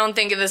 Like, I don't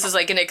think this is,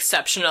 like, an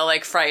exceptional,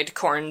 like, fried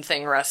corn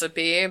thing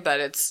recipe, but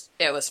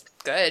it was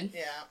good.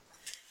 Yeah.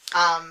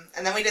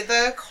 And then we did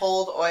the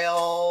cold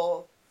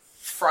oil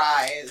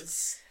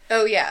fries.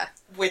 Oh, yeah.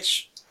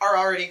 Which are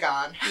already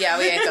gone. Yeah,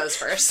 we ate those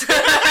first.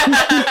 Well,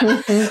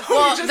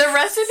 the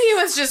recipe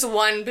was just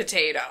one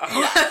potato.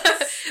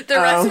 Yes. The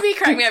recipe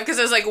cracked me up because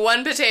it was like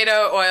one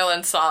potato, oil,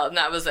 and salt, and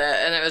that was it.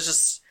 And it was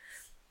just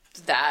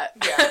that.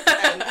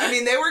 Yeah. And, I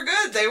mean, they were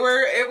good.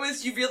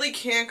 You really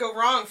can't go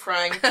wrong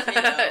frying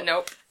potato.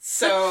 Nope.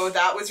 So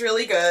that was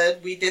really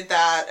good. We did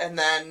that and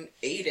then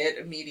ate it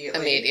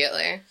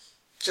immediately.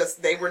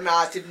 Just,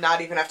 did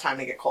not even have time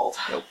to get cold.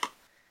 Nope.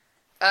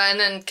 And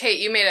then, Kate,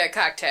 you made a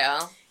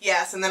cocktail.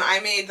 Yes, and then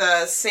I made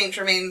the St.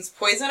 Germain's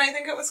Poison, I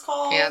think it was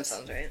called. Yeah, that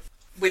sounds right.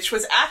 Which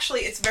was actually,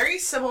 it's very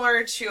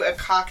similar to a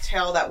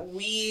cocktail that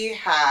we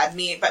had,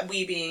 me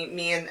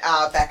and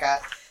Becca,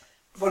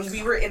 when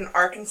we were in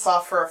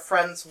Arkansas for a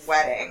friend's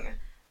wedding.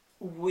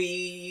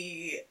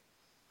 We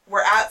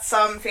were at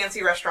some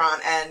fancy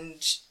restaurant,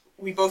 and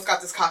we both got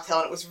this cocktail,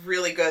 and it was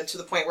really good to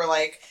the point where,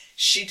 like,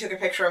 she took a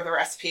picture of the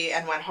recipe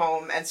and went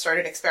home and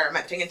started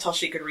experimenting until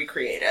she could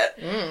recreate it.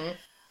 Mm.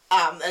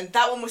 And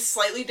that one was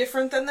slightly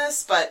different than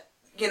this, but,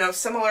 you know,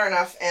 similar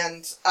enough.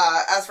 And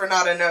as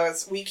Renata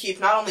knows, we keep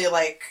not only,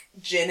 like,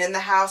 gin in the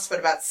house, but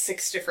about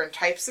 6 different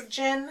types of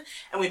gin.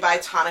 And we buy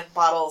tonic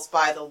bottles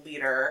by the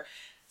liter.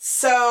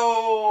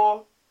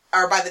 So,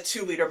 or by the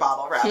 2-liter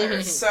bottle,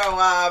 rather.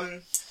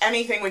 So,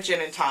 anything with gin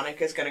and tonic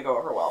is going to go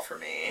over well for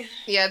me.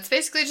 Yeah, it's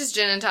basically just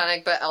gin and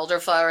tonic, but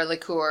elderflower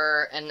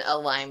liqueur and a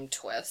lime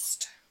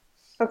twist.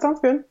 That sounds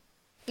good.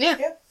 Yeah.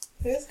 Yep,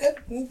 it is good.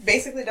 I'm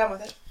basically done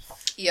with it.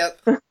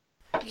 Yep.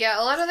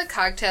 Yeah, a lot of the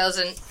cocktails,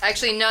 and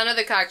actually none of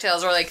the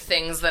cocktails were, like,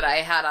 things that I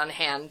had on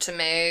hand to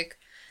make.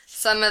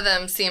 Some of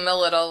them seem a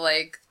little,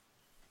 like,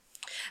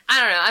 I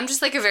don't know, I'm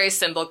just, like, a very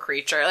simple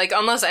creature. Like,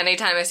 almost any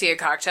time I see a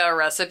cocktail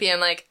recipe, I'm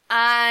like,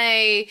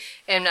 I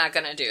am not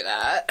gonna do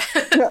that.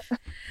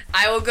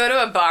 I will go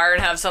to a bar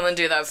and have someone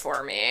do that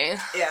for me.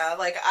 Yeah,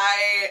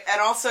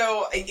 and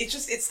also,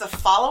 it's the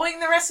following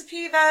the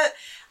recipe that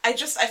I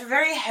have a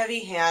very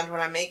heavy hand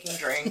when I'm making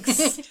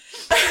drinks.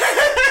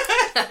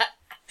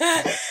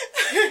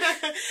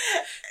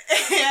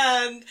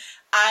 And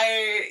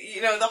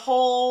the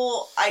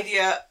whole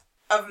idea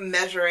of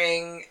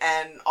measuring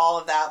and all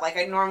of that,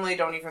 I normally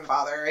don't even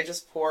bother. I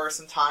just pour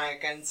some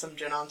tonic and some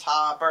gin on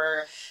top,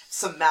 or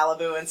some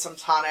Malibu and some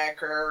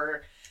tonic,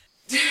 or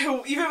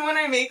even when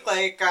I make,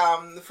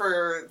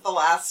 for the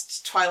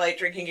last Twilight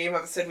drinking game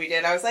episode we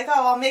did, I was like,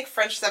 oh, I'll make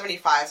French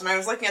 75s, and I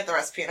was looking at the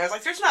recipe, and I was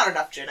like, there's not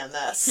enough gin in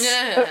this.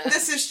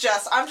 This is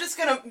I'm just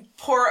gonna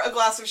pour a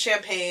glass of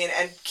champagne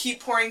and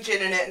keep pouring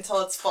gin in it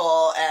until it's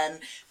full, and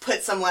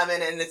put some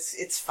lemon, and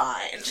it's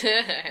fine.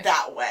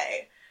 That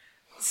way.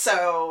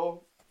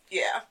 So,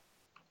 yeah.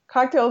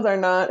 Cocktails are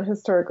not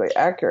historically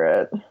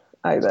accurate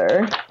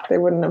either. They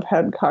wouldn't have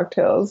had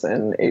cocktails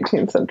in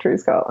 18th century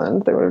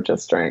Scotland. They would have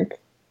just drank,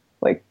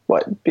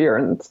 beer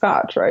and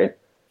scotch, right?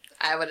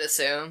 I would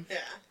assume. Yeah.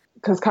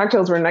 Because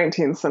cocktails were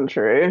 19th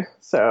century,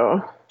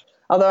 so...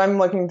 Although I'm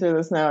looking through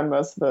this now, and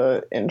most of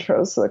the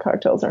intros to the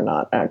cocktails are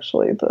not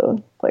actually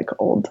the,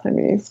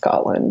 old-timey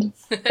Scotland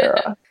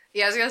era.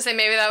 Yeah, I was gonna say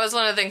maybe that was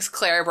one of the things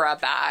Claire brought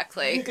back,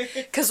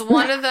 because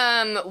one of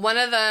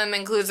them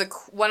includes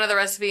one of the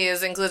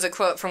recipes includes a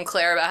quote from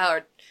Claire about how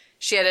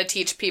she had to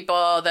teach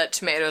people that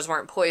tomatoes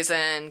weren't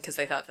poison because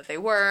they thought that they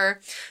were.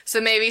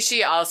 So maybe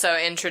she also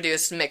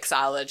introduced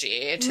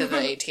mixology to the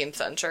 18th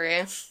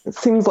century. It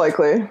seems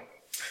likely.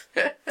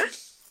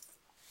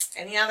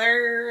 Any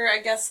other,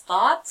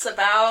 thoughts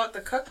about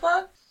the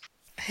cookbook?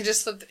 I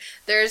just thought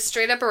there's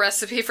straight up a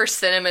recipe for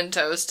cinnamon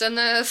toast in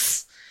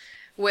this,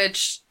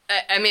 which,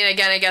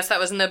 again, I guess that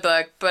was in the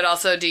book, but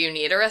also, do you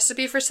need a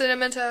recipe for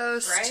cinnamon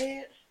toast?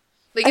 Right?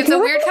 It's a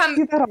weird I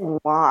see that a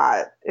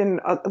lot in,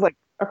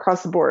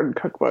 across the board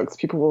cookbooks.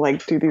 People will,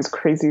 do these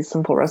crazy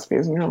simple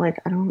recipes, and you're like,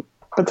 I don't...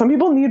 But some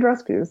people need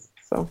recipes,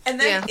 so... And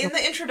then in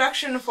the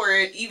introduction for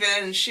it,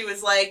 even, she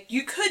was like,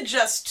 you could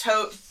just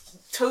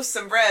toast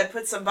some bread,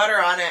 put some butter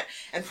on it,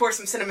 and pour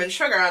some cinnamon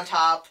sugar on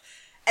top,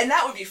 and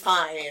that would be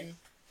fine.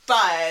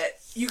 But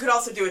you could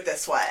also do it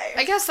this way.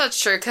 I guess that's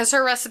true, because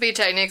her recipe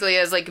technically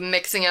is,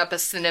 mixing up a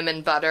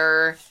cinnamon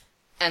butter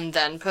and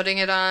then putting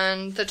it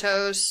on the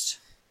toast.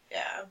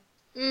 Yeah.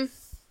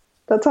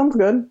 That sounds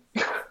good.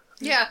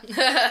 Yeah.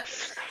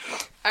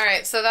 All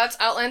right, so that's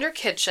Outlander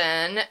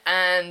Kitchen,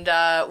 and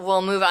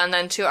we'll move on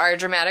then to our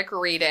dramatic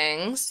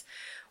readings,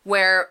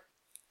 where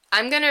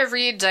I'm going to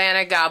read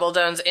Diana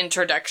Gobbledone's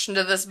introduction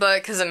to this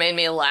book because it made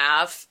me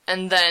laugh,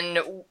 and then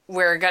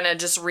we're going to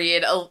just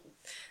read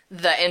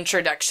the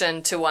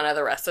introduction to one of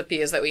the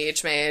recipes that we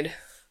each made.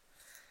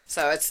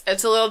 So it's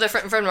a little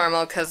different from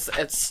normal because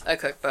it's a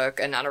cookbook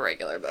and not a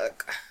regular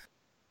book.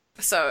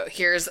 So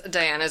here's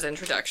Diana's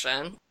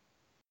introduction.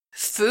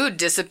 Food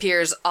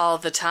disappears all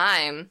the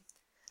time,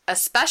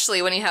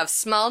 especially when you have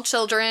small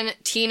children,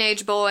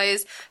 teenage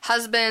boys,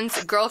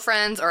 husbands,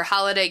 girlfriends, or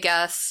holiday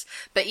guests.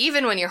 But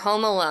even when you're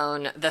home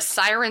alone, the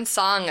siren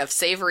song of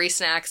savory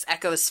snacks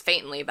echoes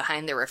faintly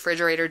behind the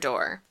refrigerator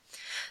door.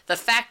 The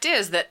fact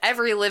is that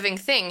every living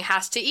thing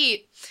has to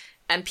eat,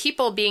 and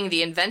people being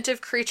the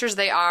inventive creatures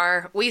they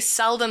are, we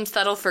seldom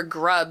settle for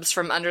grubs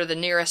from under the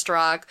nearest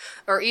rock,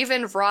 or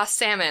even raw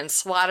salmon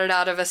swatted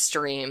out of a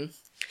stream.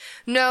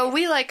 No,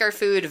 we like our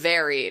food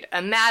varied,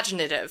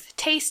 imaginative,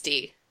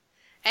 tasty,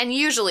 and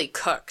usually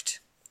cooked.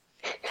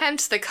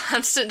 Hence the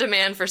constant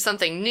demand for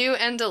something new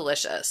and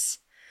delicious.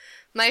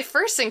 My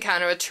first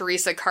encounter with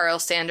Teresa Carl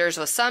Sanders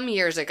was some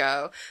years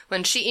ago,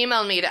 when she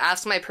emailed me to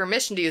ask my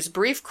permission to use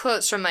brief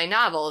quotes from my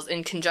novels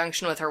in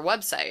conjunction with her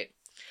website.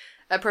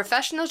 A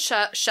professional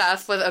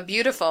chef with a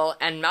beautiful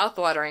and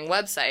mouth-watering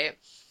website,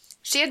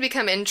 she had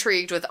become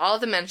intrigued with all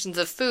the mentions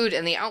of food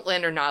in the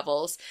Outlander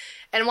novels,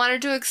 and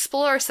wanted to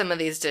explore some of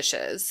these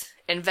dishes,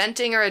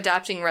 inventing or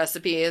adapting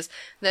recipes,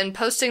 then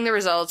posting the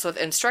results with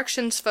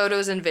instructions,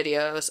 photos, and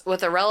videos,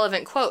 with a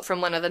relevant quote from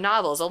one of the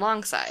novels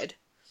alongside.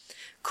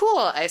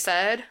 Cool, I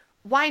said.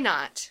 Why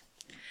not?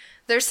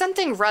 There's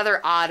something rather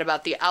odd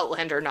about the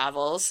Outlander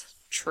novels.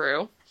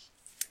 True.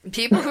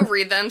 People who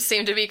read them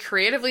seem to be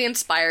creatively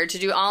inspired to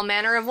do all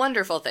manner of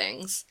wonderful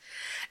things.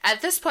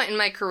 At this point in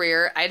my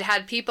career, I'd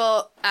had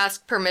people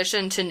ask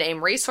permission to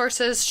name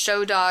racehorses,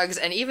 show dogs,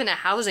 and even a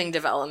housing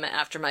development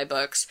after my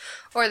books,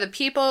 or the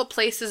people,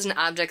 places, and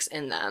objects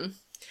in them.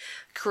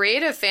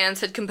 Creative fans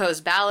had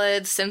composed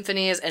ballads,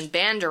 symphonies, and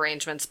band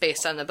arrangements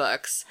based on the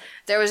books.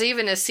 There was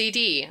even a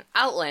CD,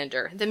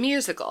 Outlander, the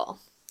musical.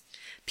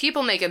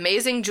 People make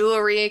amazing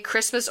jewelry,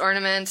 Christmas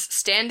ornaments,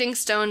 standing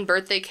stone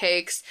birthday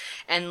cakes,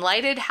 and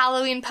lighted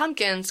Halloween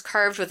pumpkins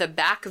carved with a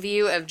back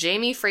view of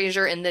Jamie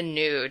Fraser in the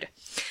nude.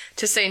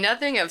 To say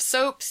nothing of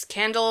soaps,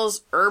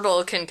 candles,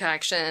 herbal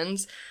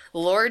concoctions,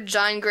 Lord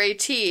John Grey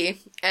tea,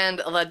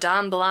 and La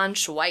Dame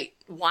Blanche white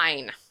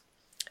wine.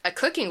 A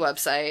cooking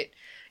website,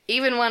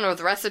 even one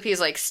with recipes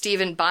like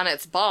Stephen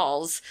Bonnet's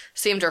balls,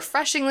 seemed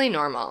refreshingly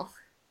normal.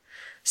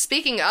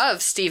 Speaking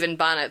of Stephen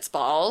Bonnet's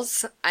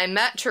balls, I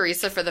met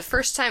Teresa for the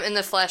first time in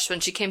the flesh when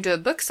she came to a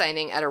book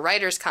signing at a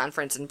writers'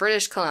 conference in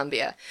British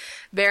Columbia,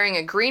 bearing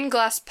a green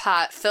glass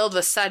pot filled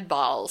with said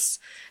balls.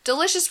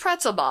 Delicious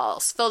pretzel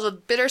balls, filled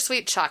with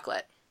bittersweet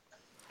chocolate.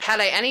 Had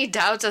I any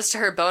doubts as to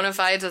her bona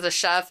fides as a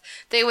chef,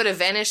 they would have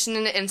vanished in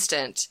an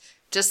instant,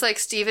 just like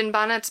Stephen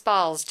Bonnet's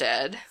balls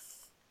did.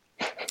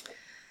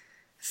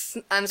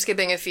 I'm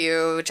skipping a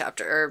few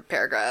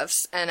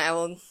paragraphs, and I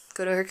will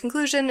go to her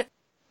conclusion.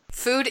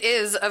 Food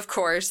is, of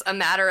course, a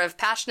matter of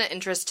passionate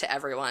interest to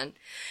everyone.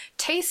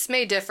 Tastes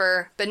may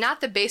differ, but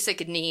not the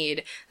basic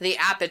need, the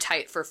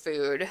appetite for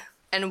food.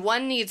 And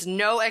one needs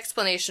no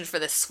explanation for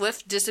the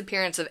swift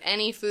disappearance of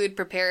any food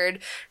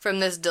prepared from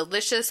this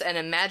delicious and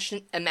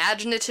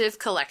imaginative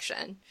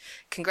collection.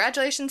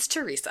 Congratulations,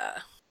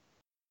 Teresa.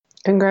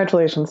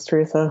 Congratulations,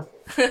 Teresa.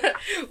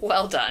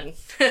 Well done.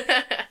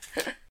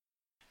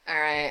 All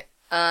right.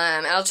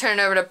 I'll turn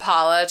it over to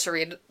Paula to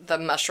read the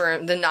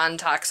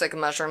non-toxic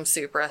mushroom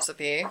soup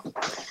recipe.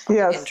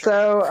 Yes,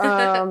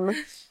 so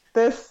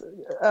this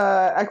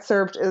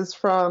excerpt is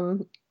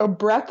from A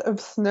Breath of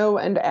Snow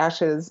and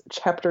Ashes,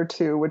 Chapter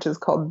 2, which is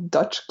called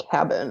Dutch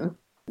Cabin.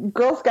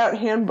 Girl Scout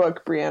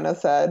Handbook, Brianna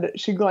said.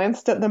 She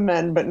glanced at the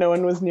men, but no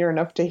one was near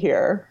enough to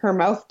hear. Her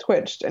mouth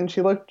twitched, and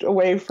she looked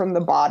away from the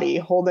body,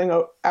 holding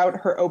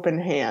out her open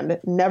hand.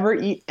 Never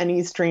eat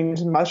any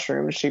strange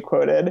mushrooms, she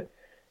quoted.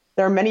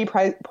 There are many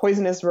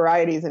poisonous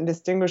varieties, and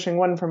distinguishing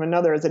one from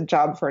another is a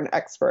job for an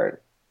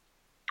expert.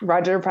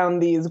 Roger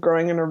found these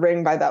growing in a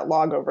ring by that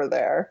log over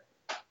there.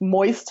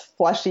 Moist,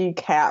 fleshy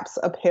caps,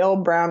 a pale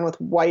brown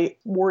with white,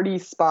 warty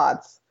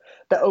spots.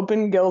 The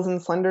open gills and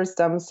slender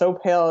stems so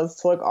pale as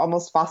to look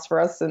almost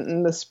phosphorescent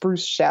in the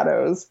spruce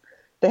shadows.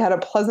 They had a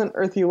pleasant,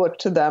 earthy look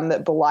to them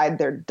that belied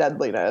their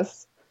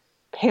deadliness.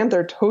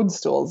 Panther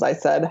toadstools, I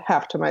said,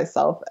 half to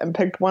myself, and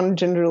picked one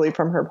gingerly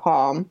from her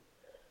palm.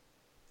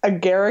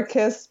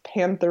 Agaricus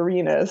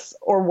pantherinus,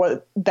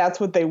 or that's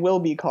what they will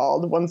be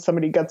called once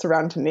somebody gets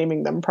around to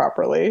naming them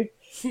properly.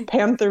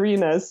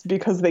 Pantherinus,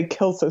 because they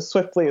kill so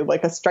swiftly,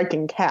 like a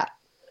striking cat.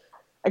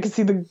 I could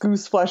see the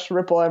goose flesh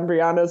ripple on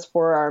Brianna's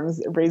forearms,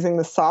 raising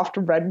the soft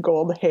red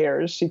gold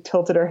hairs. She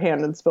tilted her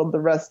hand and spilled the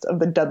rest of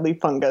the deadly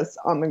fungus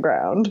on the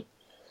ground.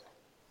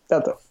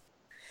 That's it.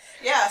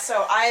 Yeah,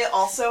 so I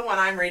also, when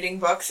I'm reading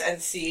books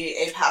and see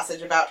a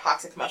passage about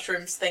toxic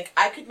mushrooms, think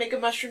I could make a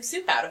mushroom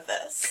soup out of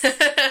this.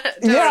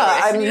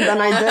 Yeah, I mean, then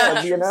I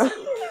did, you know?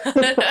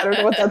 I don't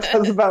know what that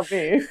says about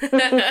me.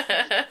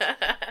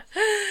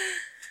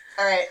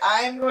 All right,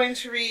 I'm going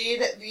to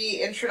read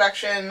the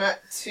introduction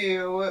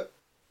to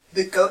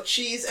the Goat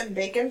Cheese and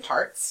Bacon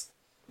Tarts,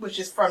 which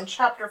is from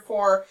Chapter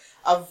 4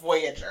 of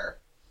Voyager.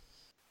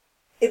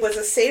 It was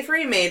a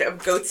savory made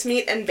of goat's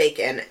meat and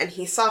bacon, and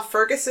he saw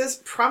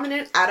Fergus's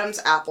prominent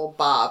Adam's apple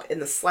bob in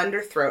the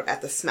slender throat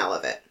at the smell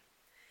of it.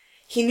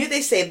 He knew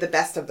they saved the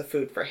best of the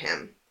food for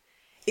him.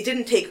 It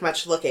didn't take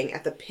much looking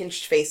at the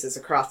pinched faces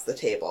across the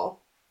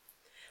table.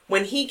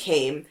 When he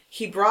came,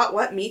 he brought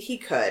what meat he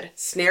could,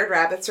 snared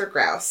rabbits or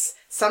grouse,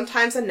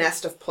 sometimes a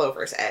nest of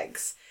plover's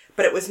eggs,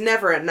 but it was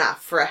never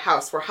enough for a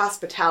house where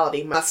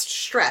hospitality must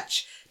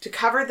stretch to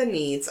cover the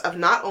needs of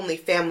not only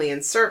family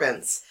and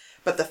servants,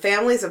 but the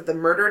families of the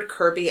murdered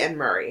Kirby and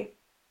Murray.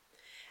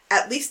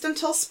 At least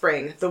until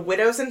spring, the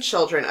widows and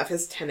children of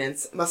his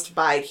tenants must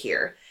bide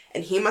here,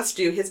 and he must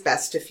do his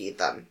best to feed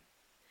them.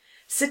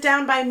 "Sit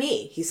down by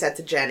me," he said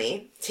to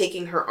Jenny,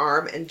 taking her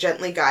arm and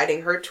gently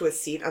guiding her to a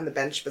seat on the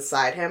bench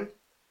beside him.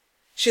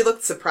 She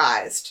looked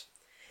surprised.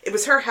 It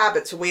was her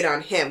habit to wait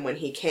on him when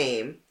he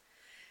came,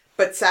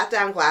 but sat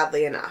down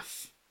gladly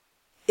enough.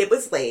 It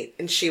was late,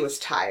 and she was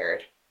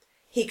tired.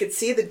 He could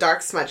see the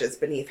dark smudges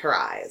beneath her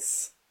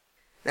eyes.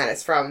 That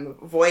is from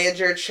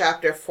Voyager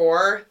Chapter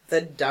 4,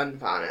 The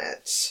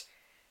Dunbonnet.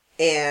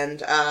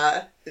 And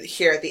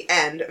here at the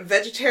end,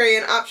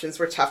 vegetarian options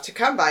were tough to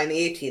come by in the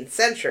 18th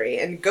century,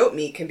 and goat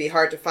meat can be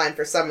hard to find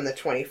for some in the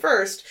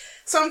 21st,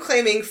 so I'm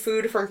claiming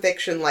food from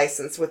fiction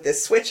license with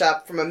this switch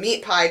up from a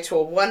meat pie to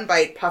a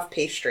one-bite puff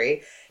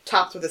pastry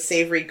topped with a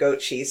savory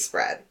goat cheese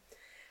spread.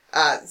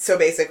 So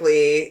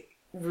basically,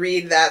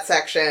 read that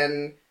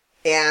section,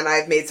 and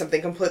I've made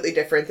something completely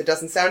different that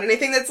doesn't sound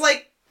anything that's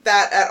like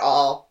that at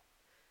all.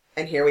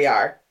 And here we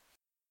are.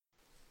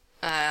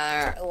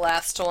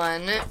 Last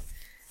one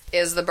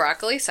is the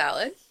broccoli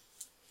salad.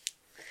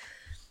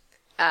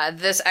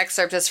 This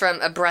excerpt is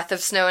from A Breath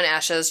of Snow and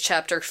Ashes,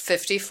 Chapter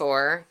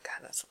 54. God,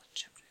 that's a lot of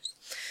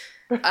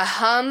chapters. A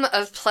hum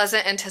of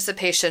pleasant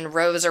anticipation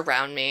rose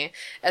around me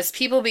as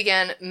people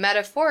began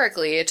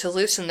metaphorically to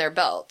loosen their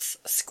belts,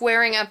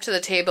 squaring up to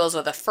the tables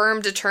with a firm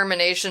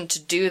determination to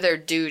do their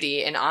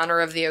duty in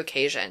honor of the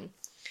occasion.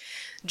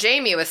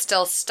 Jamie was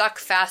still stuck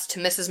fast to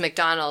Mrs.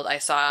 McDonald, I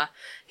saw.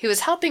 He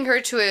was helping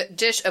her to a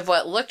dish of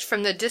what looked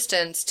from the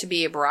distance to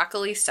be a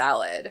broccoli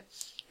salad.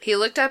 He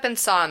looked up and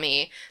saw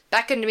me,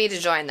 beckoned me to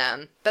join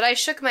them, but I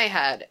shook my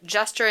head,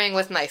 gesturing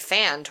with my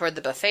fan toward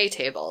the buffet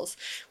tables,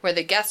 where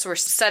the guests were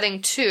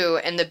setting to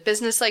in the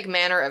businesslike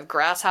manner of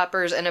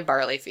grasshoppers in a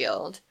barley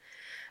field.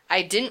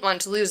 I didn't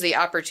want to lose the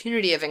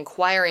opportunity of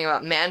inquiring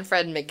about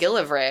Manfred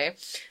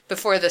McGillivray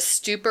before the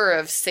stupor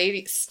of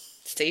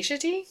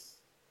satiety?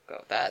 Go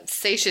with that.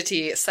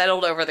 Satiety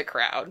settled over the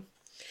crowd.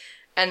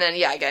 And then,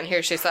 yeah, again,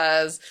 here she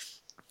says,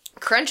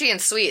 crunchy and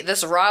sweet,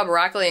 this raw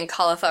broccoli and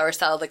cauliflower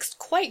salad looks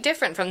quite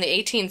different from the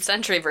 18th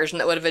century version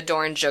that would have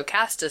adorned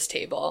Jocasta's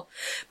table.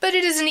 But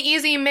it is an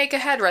easy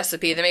make-ahead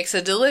recipe that makes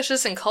a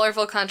delicious and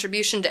colorful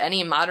contribution to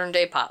any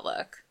modern-day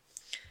potluck.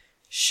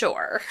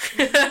 Sure.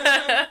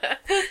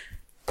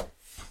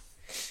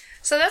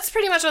 So that's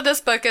pretty much what this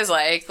book is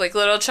like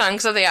little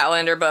chunks of the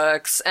Outlander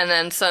books, and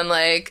then some,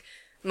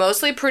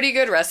 mostly pretty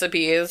good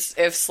recipes,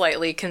 if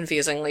slightly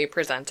confusingly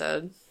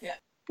presented. Yeah.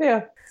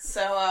 Yeah.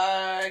 So,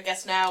 I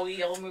guess now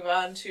we'll move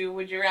on to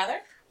Would You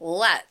Rather?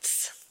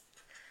 Let's.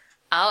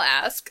 I'll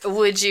ask,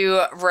 would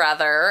you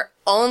rather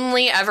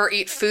only ever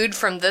eat food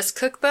from this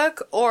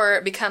cookbook or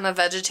become a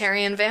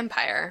vegetarian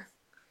vampire?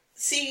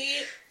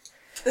 See,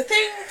 the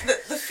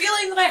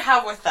feeling that I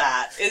have with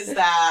that is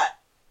that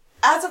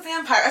as a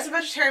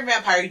vegetarian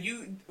vampire,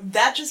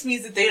 that just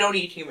means that they don't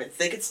eat humans.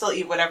 They could still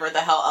eat whatever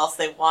the hell else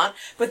they want,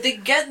 but they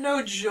get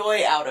no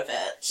joy out of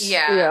it.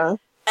 Yeah. Yeah.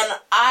 And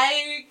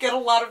I get a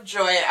lot of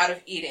joy out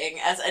of eating,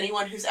 as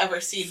anyone who's ever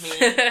seen me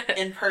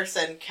in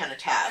person can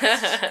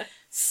attest.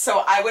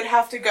 So I would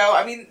have to go.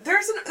 I mean,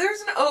 there's a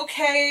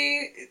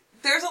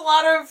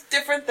lot of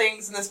different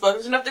things in this book.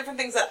 There's enough different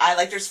things that I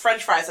like. There's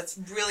French fries. That's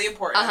really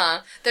important.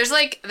 There's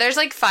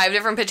 5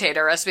 different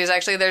potato recipes,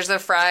 actually. There's the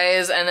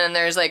fries, and then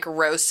there's,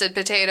 roasted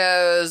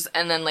potatoes,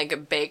 and then,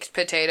 baked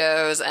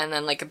potatoes, and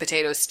then, a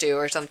potato stew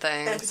or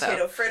something. And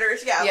potato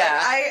fritters. Yeah. Yeah.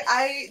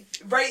 I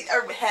right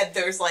ahead,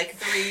 there's,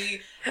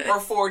 3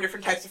 or 4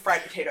 different types of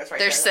fried potatoes right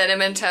there. There's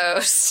cinnamon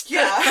toast.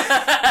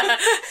 Yeah.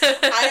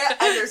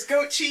 And there's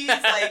goat cheese,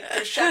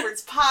 there's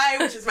shepherd's pie,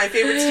 which is my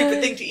favorite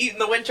stupid thing to eat in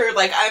the winter.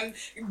 I'm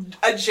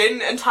a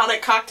gin and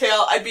tonic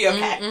cocktail, I'd be okay.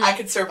 Mm-hmm. I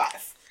could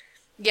survive.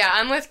 Yeah,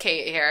 I'm with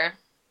Kate here.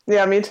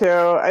 Yeah, me too.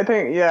 I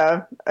think,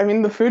 yeah. I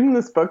mean, the food in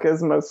this book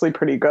is mostly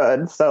pretty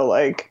good, so,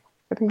 I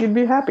think you'd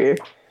be happy.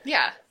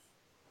 Yeah.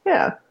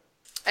 Yeah.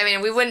 I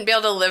mean, we wouldn't be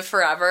able to live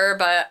forever,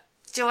 but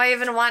do I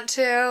even want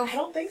to? I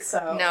don't think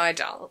so. No, I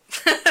don't.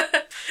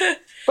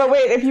 But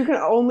wait, if you can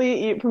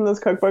only eat from this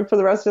cookbook for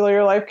the rest of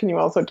your life, can you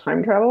also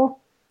time travel?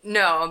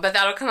 No, but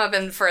that'll come up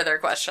in further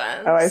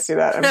questions. Oh, I see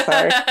that. I'm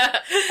sorry.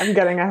 I'm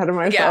getting ahead of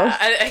myself.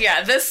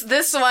 Yeah,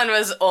 this one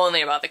was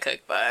only about the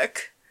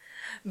cookbook.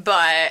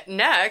 But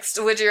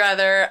next, would you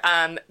rather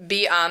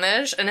be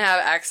Amish and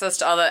have access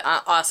to all the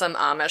awesome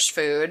Amish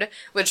food,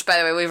 which, by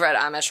the way, we've read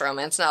Amish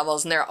romance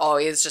novels, and they're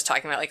always just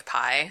talking about,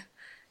 pie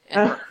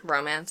and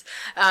romance,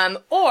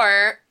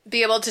 or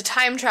be able to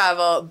time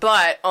travel,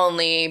 but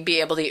only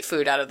be able to eat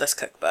food out of this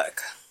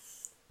cookbook?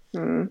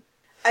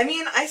 I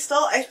mean, I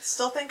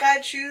still think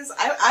I'd choose.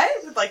 I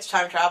would like to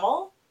time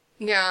travel.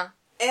 Yeah.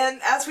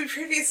 And as we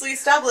previously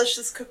established,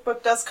 this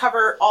cookbook does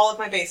cover all of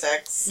my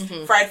basics: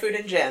 fried food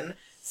and gin.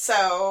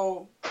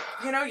 So,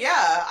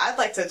 yeah, I'd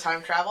like to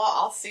time travel.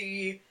 I'll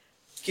see,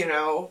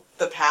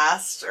 the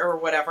past or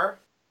whatever.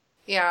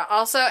 Yeah,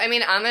 also, I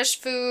mean, Amish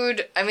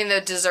food,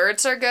 the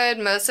desserts are good.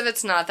 Most of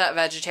it's not that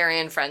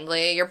vegetarian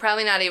friendly. You're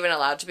probably not even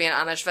allowed to be an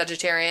Amish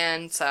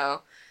vegetarian,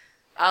 so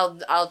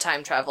I'll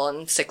time travel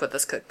and stick with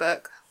this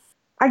cookbook.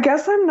 I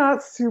guess I'm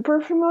not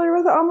super familiar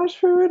with Amish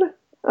food.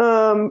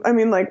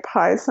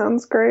 Pie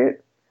sounds great.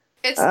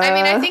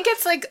 I think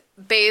it's,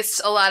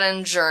 based a lot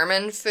on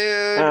German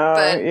food,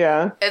 but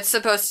yeah. It's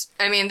supposed,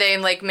 they,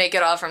 make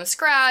it all from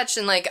scratch,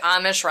 and,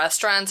 Amish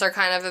restaurants are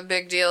kind of a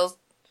big deal.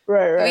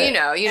 Right.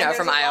 Well, you know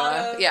from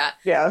Iowa.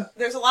 Yeah.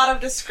 There's a lot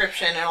of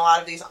description in a lot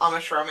of these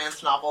Amish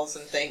romance novels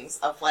and things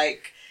of,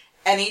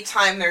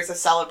 anytime there's a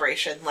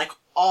celebration,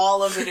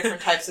 all of the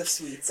different types of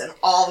sweets and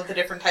all of the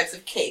different types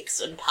of cakes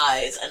and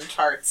pies and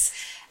tarts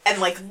and,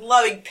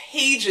 loving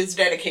pages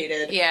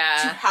dedicated to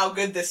how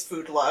good this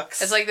food looks.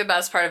 It's, the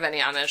best part of any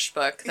Amish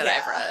book that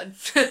I've read.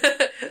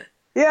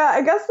 Yeah,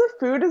 I guess the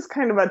food is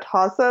kind of a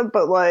toss-up,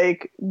 but,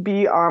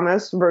 be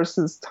Amish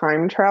versus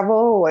time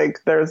travel,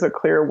 there's a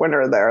clear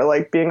winner there.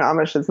 Being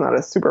Amish is not a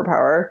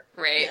superpower.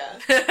 Right.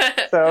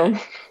 Yeah. So,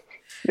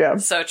 yeah.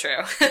 So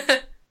true.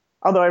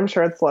 Although I'm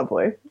sure it's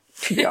lovely.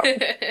 Yeah.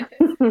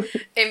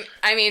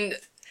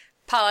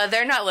 Paula,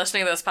 they're not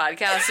listening to this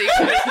podcast, so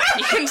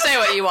you can say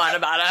what you want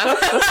about them.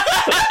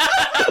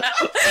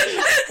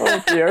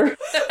 Oh, dear.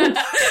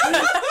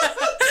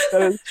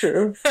 That is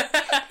true.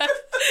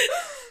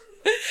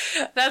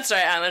 That's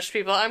right, Amish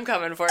people. I'm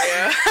coming for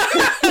you.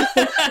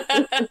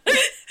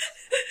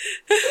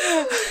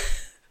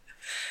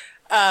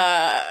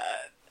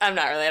 I'm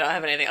not really. I don't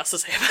have anything else to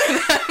say about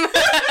them.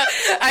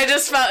 I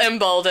just felt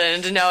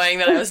emboldened knowing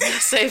that I was in a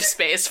safe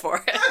space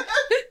for it.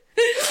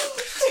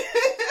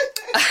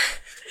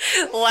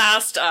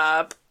 Last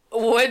up,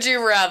 would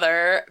you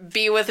rather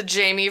be with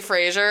Jamie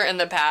Fraser in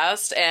the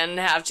past and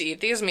have to eat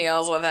these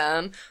meals with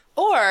him,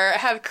 or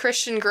have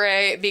Christian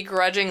Grey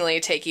begrudgingly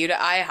take you to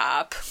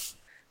IHOP?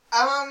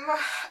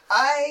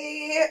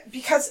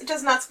 Because it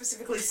does not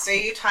specifically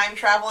say time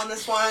travel in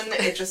this one,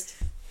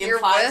 You're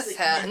implies with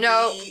that him. you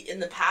No. be in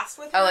the past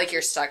with him. Oh, like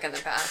you're stuck in the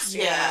past.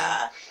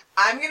 Yeah.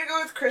 I'm gonna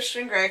go with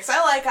Christian Grey, because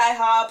I like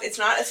IHOP. It's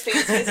not as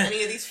fancy as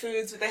any of these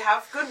foods, but they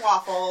have good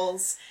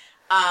waffles.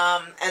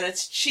 And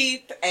it's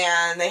cheap,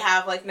 and they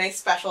have, like, nice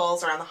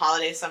specials around the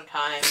holidays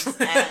sometimes,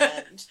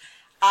 and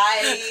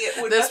I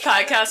would... This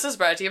podcast is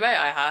brought to you by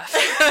IHOP.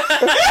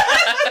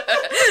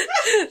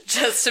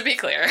 Just to be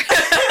clear.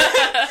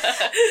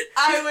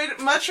 I would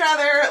much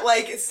rather,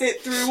 like,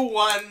 sit through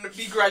one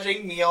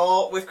begrudging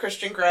meal with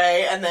Christian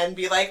Grey and then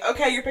be like,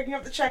 okay, you're picking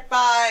up the check,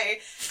 bye,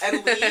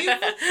 and leave,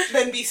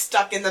 than be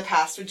stuck in the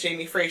past with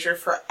Jamie Fraser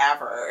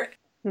forever.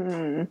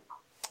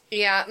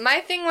 Yeah,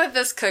 my thing with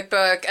this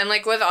cookbook, and,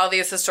 like, with all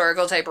these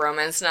historical type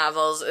romance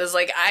novels, is,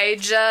 like, I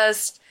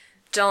just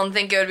don't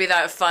think it would be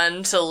that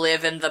fun to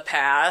live in the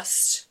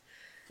past.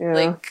 Yeah.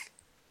 Like,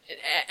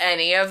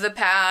 any of the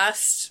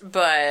past,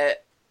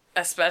 but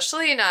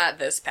especially not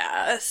this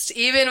past.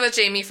 Even with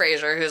Jamie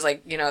Fraser, who's,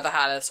 like, you know, the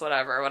hottest,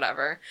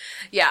 whatever.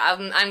 Yeah,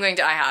 I'm going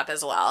to IHOP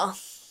as well.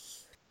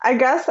 I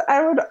guess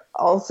I would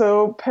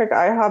also pick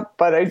IHOP,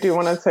 but I do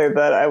want to say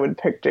that I would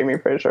pick Jamie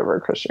Fraser over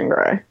Christian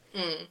Grey.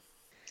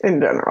 In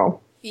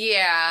general.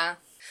 Yeah.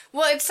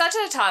 Well, it's such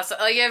a toss.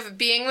 Like, if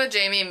being with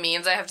Jamie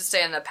means I have to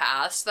stay in the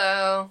past,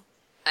 though,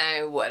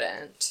 I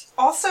wouldn't.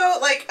 Also,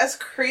 like, as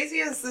crazy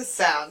as this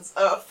sounds,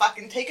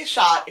 fucking take a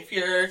shot if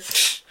you're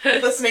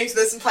listening to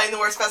this and playing the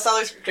worst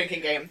bestsellers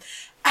drinking game.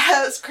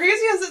 As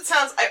crazy as it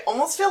sounds, I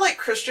almost feel like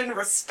Christian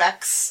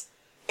respects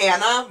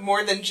Anna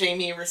more than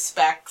Jamie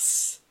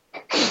respects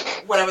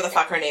whatever the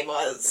fuck her name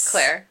was.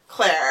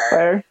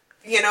 Claire.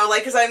 You know,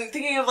 like, because I'm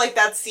thinking of, like,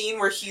 that scene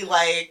where he,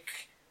 like,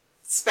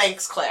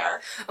 spanks Claire.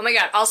 Oh my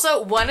god.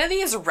 Also, one of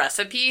these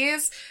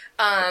recipes,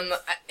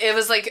 it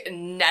was like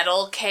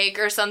nettle cake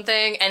or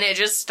something, and it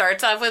just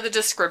starts off with a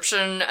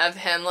description of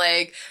him,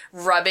 like,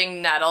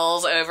 rubbing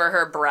nettles over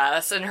her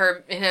breasts, and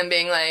him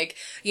being like,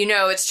 you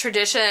know, it's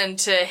tradition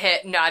to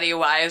hit naughty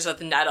wives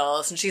with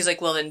nettles, and she's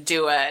like, well, then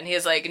do it, and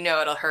he's like,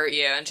 no, it'll hurt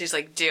you, and she's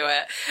like, do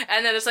it,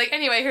 and then it's like,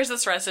 anyway, here's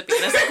this recipe,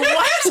 and it's like,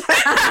 what?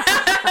 But,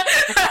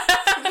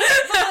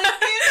 like,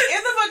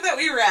 in the book that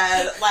we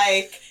read,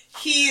 like,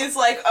 he's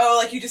like, oh,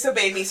 like, you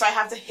disobeyed me, so I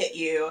have to hit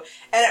you.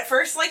 And at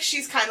first, like,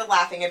 she's kind of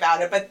laughing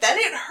about it, but then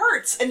it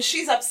hurts, and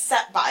she's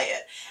upset by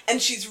it.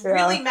 And she's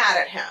really mad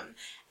at him.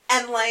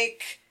 And,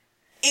 like,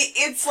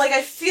 it's like,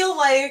 I feel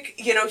like,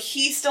 you know,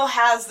 he still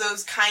has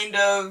those kind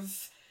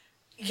of,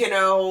 you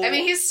know... I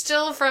mean, he's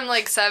still from,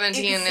 like,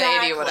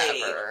 1780,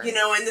 whatever. You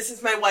know, and this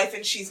is my wife,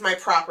 and she's my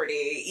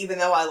property, even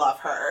though I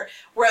love her.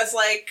 Whereas,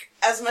 like,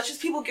 as much as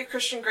people give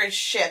Christian Grey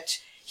shit...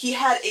 He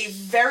had a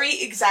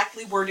very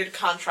exactly worded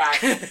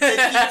contract that he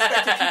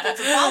expected people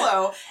to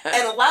follow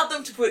and allowed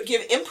them to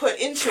give input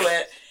into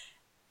it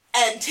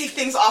and take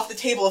things off the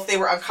table if they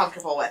were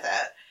uncomfortable with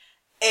it.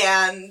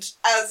 And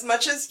as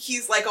much as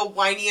he's like a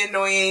whiny,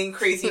 annoying,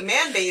 crazy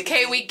man baby...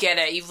 Okay, we get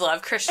it. You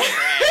love Christian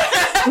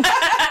Grey.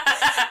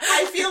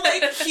 I feel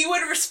like he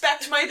would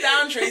respect my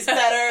boundaries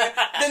better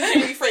than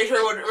Jamie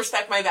Fraser would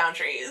respect my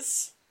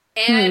boundaries.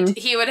 And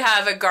he would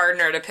have a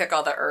gardener to pick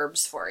all the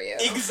herbs for you.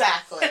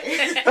 Exactly.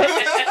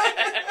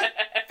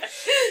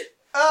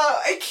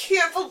 I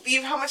can't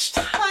believe how much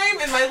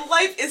time in my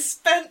life is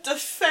spent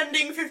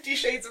defending 50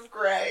 Shades of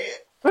Grey.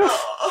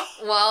 Oh.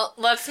 Well,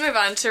 let's move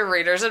on to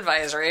Reader's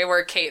Advisory,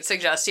 where Kate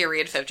suggests you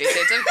read 50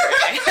 Shades of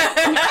Grey.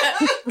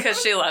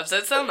 Because she loves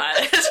it so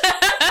much.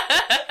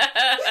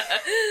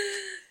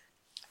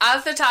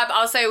 Off the top,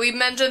 I'll say, we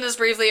mentioned this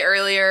briefly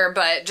earlier,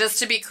 but just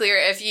to be clear,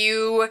 if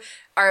you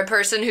are a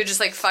person who just,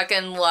 like,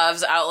 fucking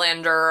loves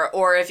Outlander,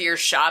 or if you're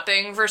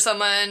shopping for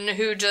someone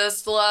who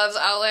just loves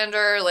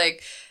Outlander,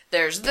 like,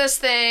 there's this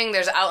thing,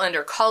 there's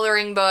Outlander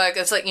coloring book,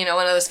 it's like, you know,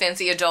 one of those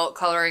fancy adult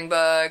coloring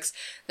books.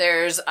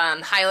 There's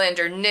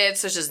Highlander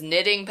Knits, which is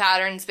knitting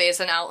patterns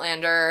based on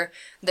Outlander.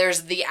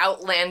 There's The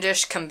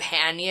Outlandish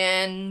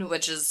Companion,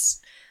 which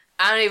is,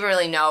 I don't even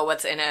really know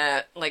what's in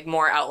it, like,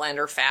 more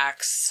Outlander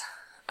facts.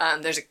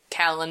 There's a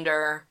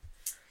calendar.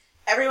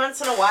 Every once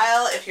in a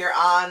while, if you're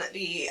on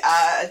the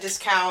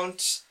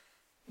discount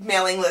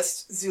mailing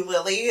list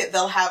Zulily,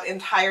 they'll have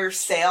entire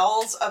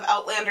sales of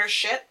Outlander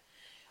shit,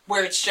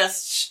 where it's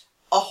just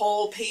a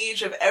whole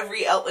page of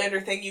every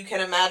Outlander thing you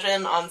can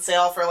imagine on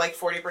sale for like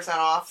 40%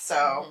 off, so...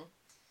 Mm-hmm.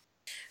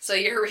 So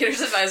your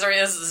Reader's Advisory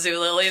is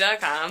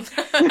Zulily.com.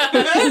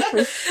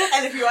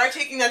 And if you are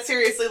taking that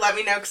seriously, let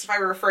me know, because if I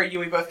refer you,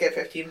 we both get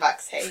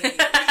 $15. Hey.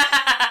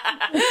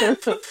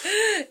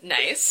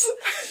 Nice.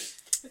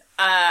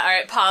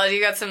 Alright, Paula,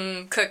 you got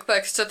some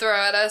cookbooks to throw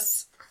at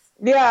us?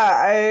 Yeah,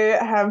 I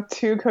have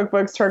 2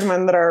 cookbooks to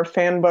recommend that are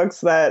fan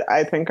books that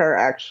I think are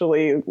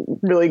actually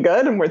really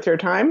good and worth your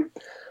time.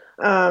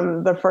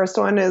 The first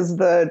one is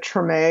the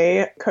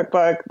Treme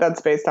cookbook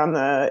that's based on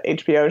the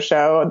HBO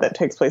show that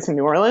takes place in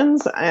New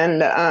Orleans.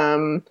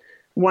 And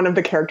one of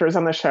the characters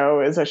on the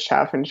show is a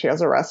chef and she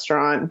has a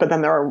restaurant. But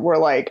then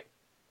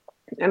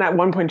and at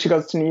one point she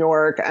goes to New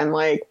York and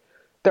like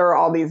there are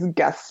all these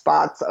guest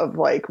spots of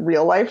like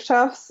real life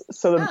chefs.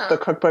 So the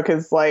cookbook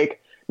is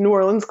like New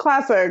Orleans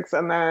classics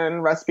and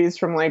then recipes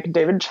from like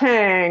David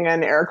Chang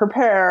and Eric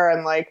Ripert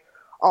and like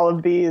all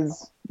of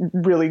these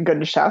really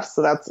good chefs.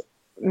 So that's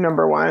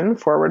number one,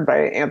 forward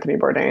by Anthony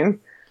Bourdain.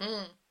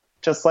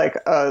 Just like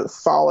a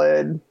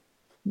solid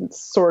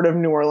sort of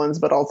New Orleans,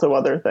 but also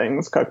other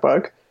things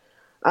cookbook.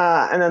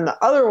 And then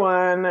the other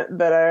one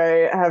that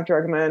I have to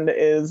recommend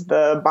is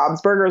the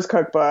Bob's Burgers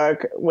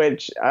cookbook,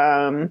 which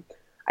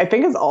I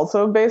think is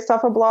also based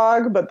off a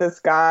blog, but this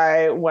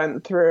guy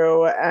went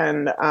through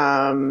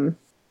and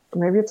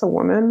maybe it's a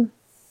woman.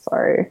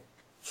 Sorry.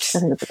 I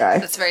think it's a guy.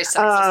 That's very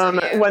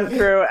sexist of you. Went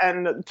through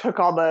and took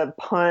all the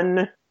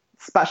pun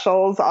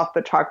specials off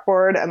the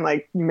chalkboard and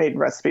like made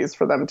recipes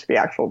for them to be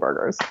actual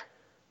burgers.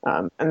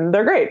 And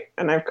they're great.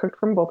 And I've cooked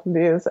from both of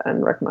these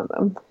and recommend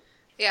them.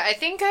 Yeah, I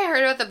think I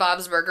heard about the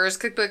Bob's Burgers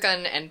cookbook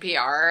on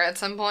NPR at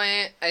some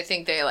point. I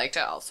think they liked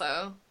it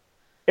also.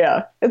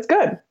 Yeah, it's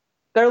good.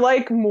 They're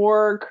like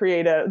more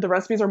creative. The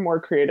recipes are more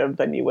creative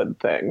than you would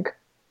think.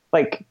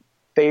 Like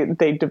they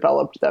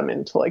developed them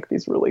into like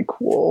these really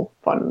cool,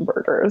 fun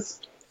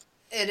burgers.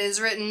 It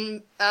is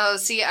written. Oh,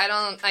 see,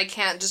 I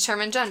can't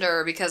determine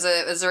gender because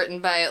it was written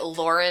by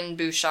Lauren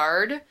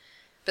Bouchard,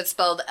 but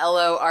spelled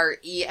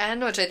Loren,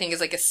 which I think is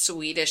like a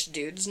Swedish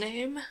dude's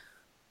name.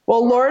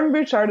 Well, Lauren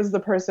Bouchard is the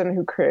person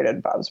who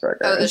created Bob's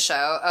Burgers. Oh, the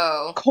show.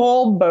 Oh,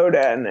 Cole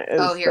Bowden is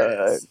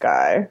the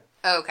guy.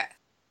 Okay.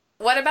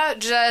 What about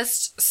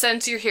just,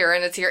 since you're here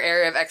and it's your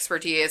area of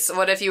expertise,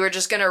 what if you were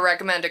just going to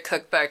recommend a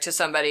cookbook to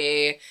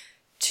somebody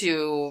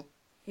to,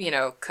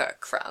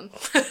 cook from?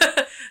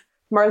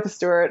 Martha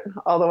Stewart,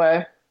 all the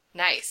way.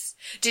 Nice.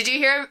 Did you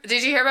hear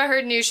about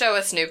her new show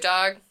with Snoop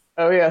Dogg?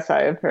 Oh, yes,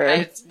 I have heard.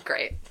 It's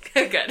great.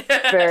 Good.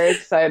 Very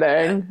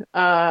exciting.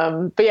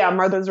 But yeah,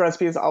 Martha's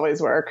recipes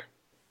always work.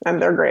 And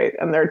they're great.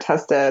 And they're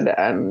tested.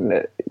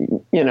 And,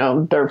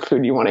 they're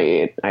food you want to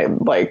eat. I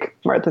like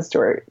Martha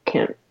Stewart.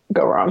 Can't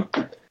go wrong.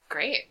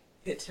 Great.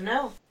 Good to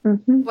know.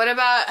 Mm-hmm. What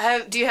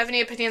about, do you have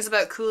any opinions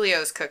about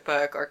Coolio's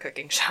cookbook or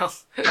cooking show?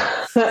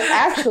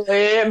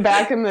 Actually,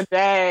 back in the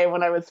day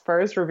when I was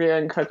first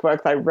reviewing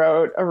cookbooks, I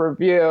wrote a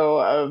review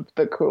of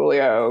the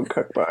Coolio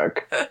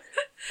cookbook.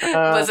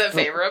 Was it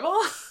favorable?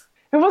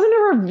 It wasn't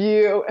a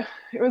review.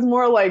 It was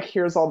more like,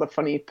 here's all the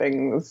funny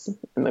things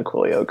in the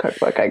Coolio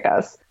cookbook, I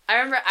guess. I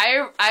remember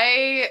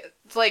I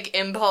like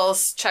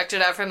impulse checked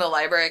it out from the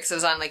library because it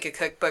was on like a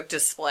cookbook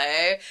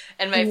display,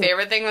 and my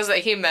favorite thing was that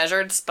he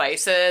measured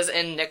spices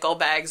in nickel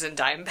bags and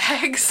dime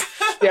bags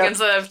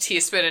instead of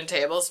teaspoon and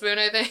tablespoon.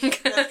 I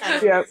think that's kind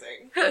of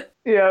amazing.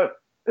 Yeah,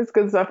 it's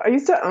good stuff. I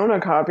used to own a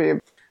copy.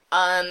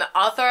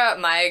 I'll throw out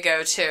my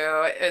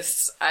go-to.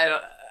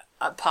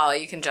 Paula,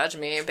 you can judge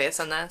me based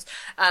on this.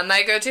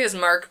 My go-to is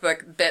Mark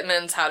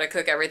Bittman's How to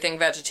Cook Everything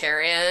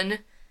Vegetarian.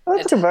 Oh,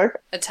 that's a good book.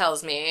 It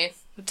tells me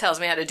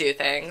how to do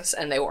things,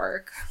 and they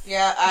work.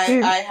 Yeah,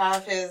 I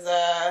have his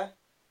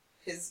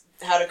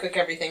How to Cook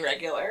Everything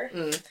Regular.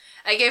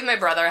 I gave my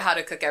brother How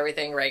to Cook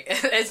Everything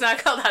It's not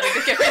called How to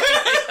Cook Everything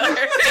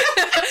Regular.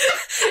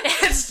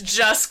 It's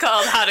just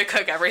called How to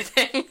Cook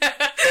Everything.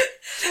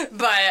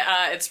 But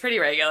it's pretty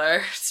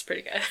regular. It's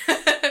pretty good.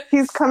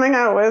 He's coming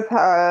out with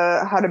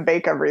How to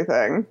Bake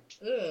Everything.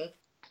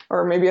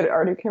 Or maybe it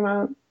already came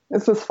out.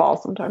 It's this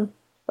fall sometime.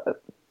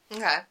 But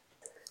okay.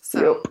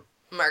 So,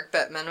 Mark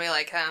Bittman, we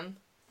like him.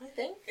 I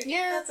think.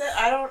 Yeah. That's it.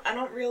 I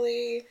don't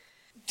really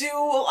do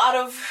a lot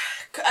of...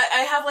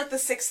 I have like the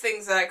 6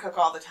 things that I cook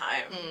all the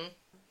time.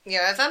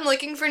 Yeah, if I'm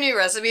looking for new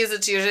recipes,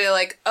 it's usually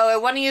like, oh, I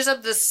want to use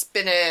up this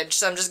spinach,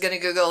 so I'm just going to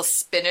Google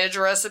spinach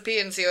recipe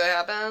and see what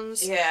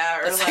happens. Yeah,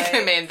 or that's like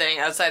my main thing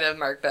outside of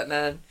Mark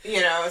Bittman.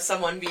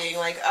 Someone being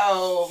like,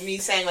 me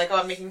saying like,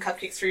 I'm making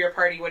cupcakes for your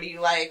party, what do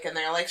you like? And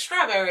they're like,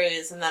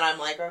 strawberries. And then I'm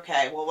like,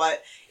 okay, well,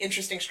 what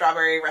interesting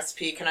strawberry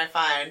recipe can I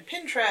find?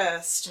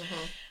 Pinterest.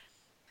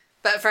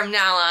 But from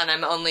now on,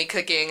 I'm only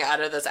cooking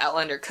out of this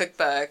Outlander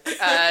cookbook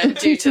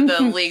due to the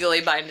legally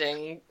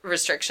binding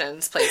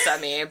restrictions placed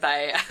on me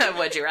by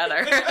Would You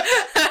Rather.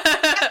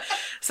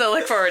 So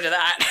look forward to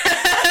that.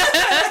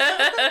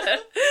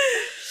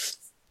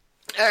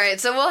 All right,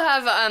 so we'll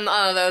have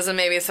all of those and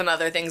maybe some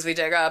other things we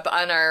dig up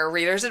on our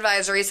Reader's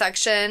Advisory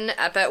section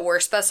up at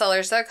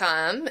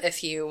worstbestsellers.com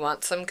if you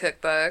want some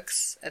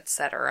cookbooks,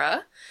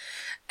 etc.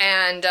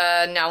 And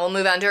now we'll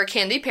move on to our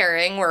candy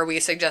pairing, where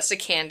we suggest a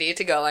candy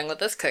to go along with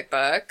this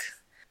cookbook.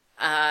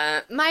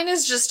 Mine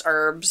is just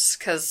herbs,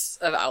 because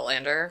of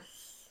Outlander.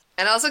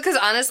 And also because,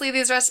 honestly,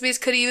 these recipes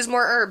could use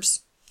more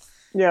herbs.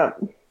 Yeah.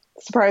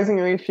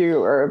 Surprisingly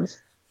few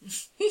herbs.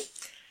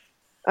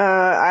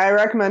 I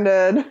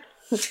recommended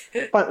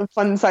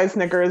Fun Size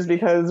Snickers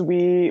because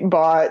we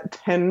bought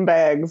 10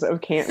 bags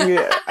of candy.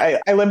 I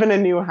live in a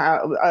new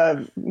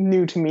house,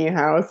 new to me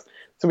house,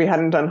 so we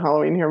hadn't done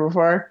Halloween here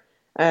before.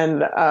 And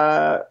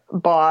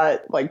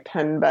bought like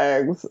 10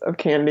 bags of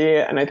candy,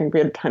 and I think we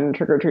had 10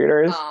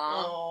 trick-or-treaters.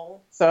 Aww.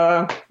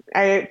 So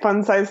I ate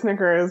Fun Size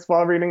Snickers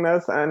while reading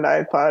this, and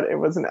I thought it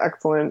was an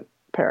excellent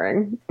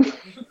pairing.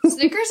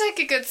 Snickers like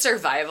a good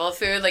survival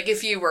food. Like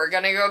if you were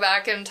gonna go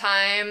back in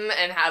time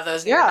and have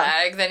those in your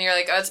bag, then you're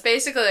like, oh, it's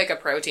basically like a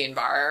protein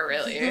bar,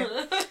 really.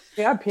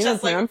 Yeah, peanuts,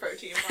 just like man. a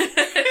protein bar.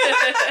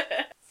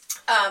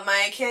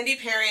 My candy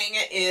pairing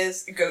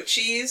is goat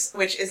cheese,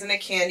 which isn't a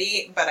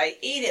candy, but I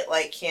ate it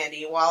like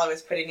candy while I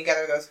was putting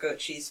together those goat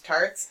cheese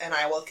tarts, and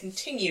I will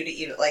continue to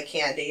eat it like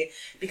candy,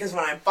 because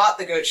when I bought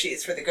the goat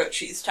cheese for the goat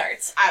cheese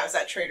tarts, I was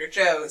at Trader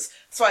Joe's,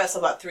 so I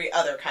also bought 3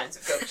 other kinds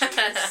of goat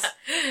cheese.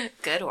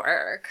 Good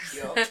work.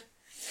 Yup.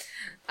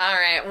 All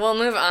right, we'll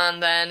move on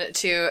then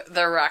to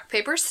the Rock,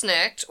 Paper,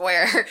 Snicked,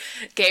 where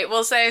Kate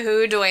will say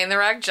who Dwayne The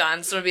Rock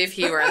Johnson would be if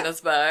he were in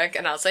this book,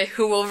 and I'll say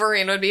who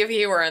Wolverine would be if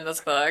he were in this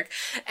book,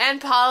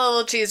 and Paula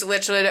will choose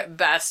which would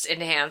best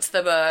enhance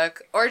the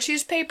book, or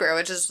choose paper,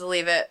 which is to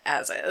leave it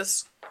as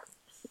is.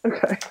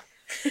 Okay.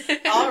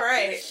 All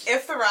right.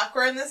 If The Rock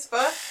were in this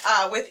book,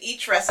 with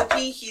each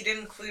recipe, he'd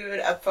include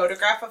a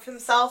photograph of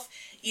himself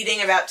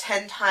eating about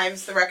 10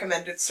 times the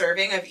recommended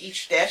serving of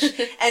each dish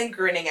and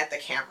grinning at the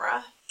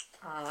camera.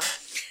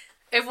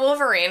 If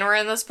Wolverine were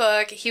in this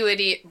book, he would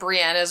eat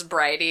Brianna's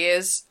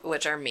Brighties,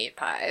 which are meat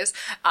pies,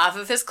 off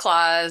of his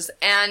claws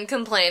and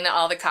complain that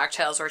all the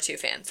cocktails were too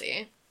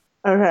fancy.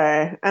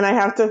 Okay. And I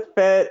have to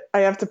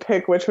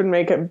pick which would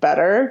make it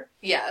better.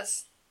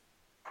 Yes.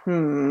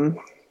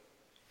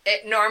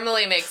 It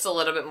normally makes a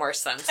little bit more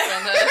sense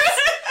than this.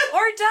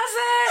 Or does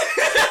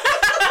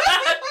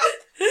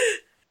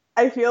it?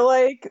 I feel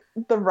like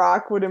The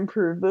Rock would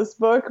improve this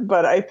book,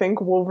 but I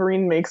think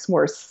Wolverine makes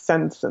more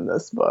sense in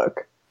this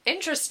book.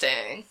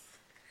 Interesting.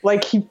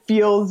 Like, he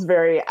feels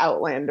very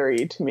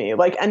Outlander-y to me.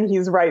 Like, and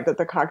he's right that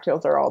the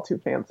cocktails are all too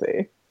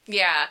fancy.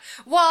 Yeah.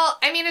 Well,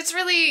 I mean, it's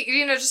really,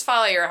 just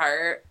follow your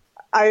heart.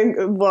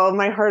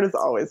 My heart is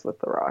always with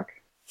The Rock.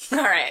 All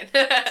right.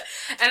 And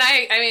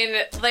I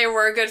mean, they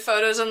were good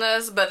photos in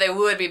this, but they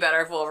would be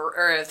better if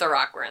The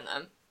Rock were in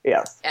them.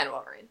 Yes. And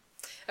Wolverine.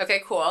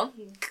 Okay, cool.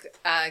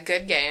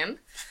 Good game.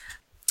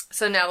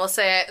 So now we'll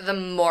say the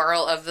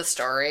moral of the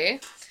story.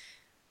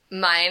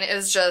 Mine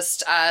is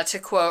just, to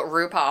quote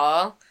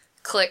RuPaul,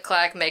 click,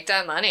 clack, make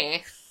that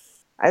money.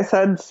 I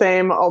said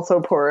same, also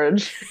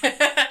porridge.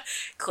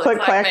 click,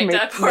 clack, make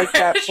that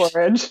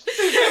porridge.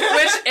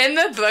 Which in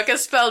the book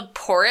is spelled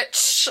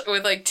porridge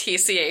with, like,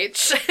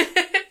 TCH.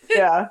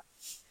 Yeah.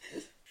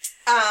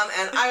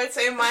 And I would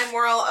say my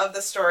moral of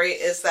the story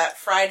is that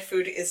fried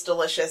food is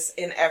delicious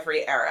in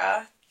every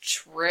era.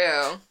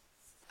 True.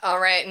 All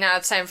right, now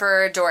it's time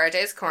for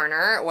Dorothy's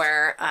Corner,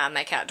 where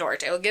my cat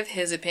Dorothy will give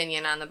his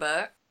opinion on the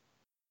book.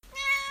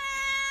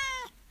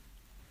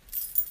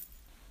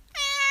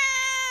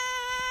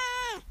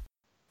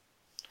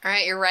 All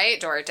right, you're right,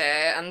 Dorothy.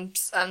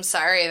 I'm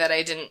sorry that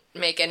I didn't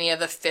make any of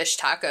the fish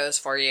tacos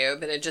for you,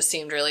 but it just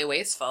seemed really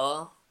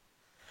wasteful.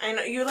 I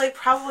know, you,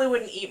 probably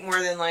wouldn't eat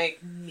more than,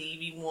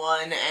 maybe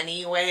one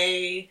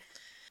anyway.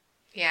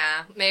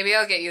 Yeah, maybe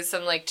I'll get you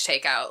some,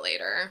 takeout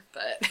later,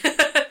 but...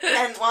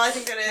 And while I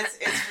think that it's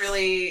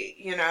really,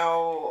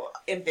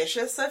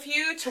 ambitious of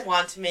you to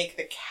want to make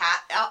the cat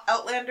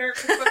Outlander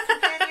cookbook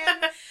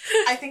companion,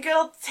 I think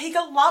it'll take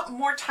a lot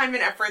more time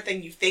and effort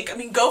than you think. I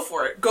mean, go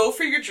for it. Go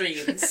for your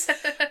dreams.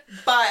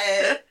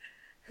 But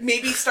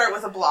maybe start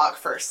with a blog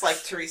first,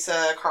 like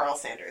Teresa Carl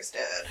Sanders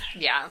did.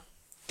 Yeah.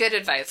 Good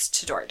advice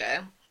to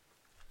Dorothy.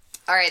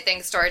 All right,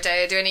 thanks,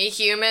 Dorothy. Do any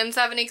humans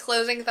have any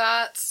closing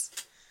thoughts?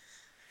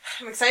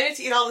 I'm excited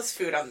to eat all this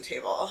food on the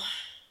table.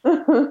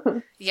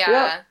 Yeah.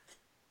 Yep.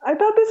 I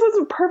thought this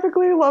was a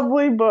perfectly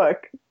lovely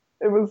book.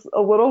 It was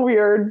a little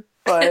weird,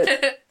 but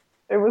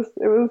it was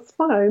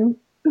fine.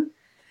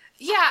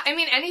 Yeah, I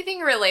mean,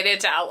 anything related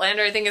to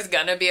Outlander I think is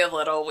gonna be a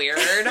little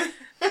weird.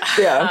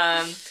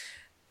 Yeah.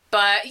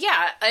 But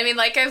yeah, I mean,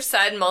 like I've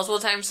said multiple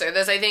times through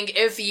this, I think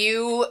if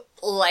you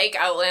like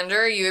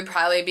Outlander, you would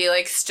probably be,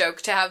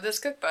 stoked to have this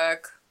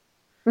cookbook.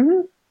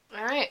 Mm-hmm.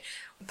 All right.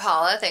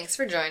 Paula, thanks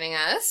for joining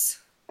us.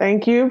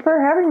 Thank you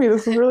for having me.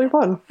 This was really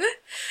fun.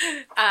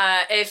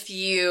 If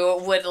you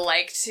would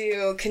like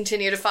to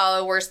continue to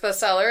follow Worst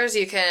Bestsellers,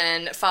 you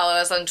can follow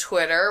us on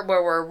Twitter,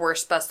 where we're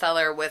Worst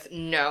Bestseller with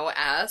no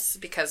S,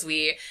 because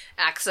we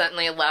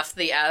accidentally left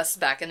the S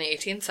back in the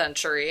 18th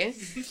century.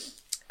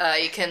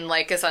 You can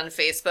like us on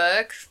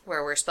Facebook,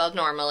 where we're spelled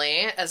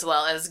normally, as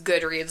well as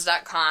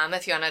Goodreads.com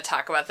if you want to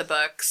talk about the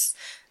books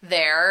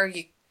there.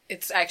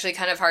 It's actually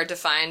kind of hard to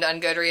find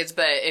on Goodreads,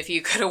 but if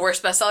you go to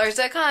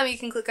worstbestsellers.com, you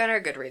can click on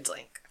our Goodreads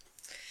link.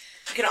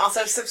 You can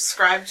also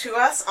subscribe to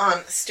us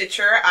on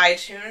Stitcher,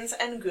 iTunes,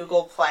 and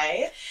Google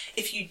Play.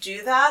 If you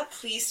do that,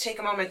 please take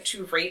a moment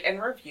to rate and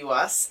review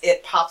us.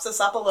 It pops us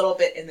up a little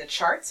bit in the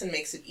charts and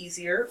makes it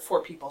easier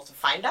for people to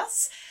find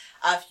us.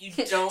 If you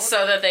don't...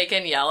 So that they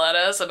can yell at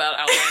us about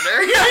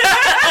Outlander.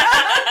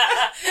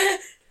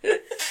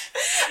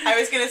 I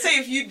was going to say,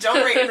 if you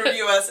don't rate and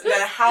review us,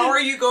 then how are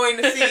you going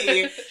to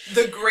see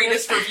the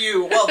greatest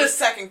review, well, the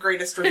second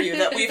greatest review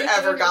that we've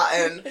ever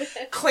gotten,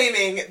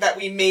 claiming that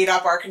we made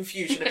up our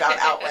confusion about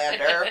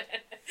Outlander?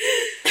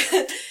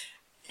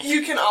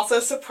 You can also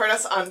support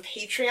us on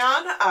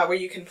Patreon, where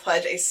you can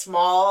pledge a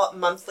small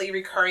monthly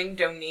recurring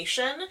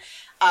donation.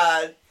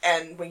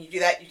 And when you do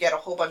that, you get a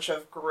whole bunch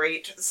of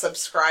great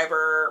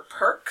subscriber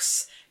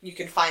perks. You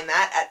can find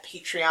that at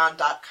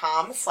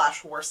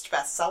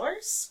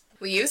patreon.com/worstbestsellers.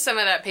 We used some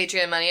of that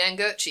Patreon money on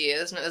goat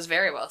cheese, and it was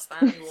very well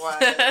spent. It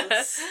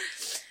was.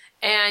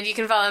 And you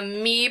can follow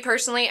me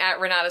personally at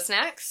Renata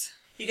Snacks.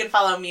 You can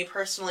follow me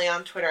personally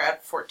on Twitter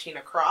at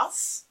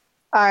 14across.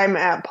 I'm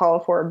at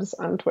Paula Forbes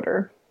on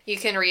Twitter. You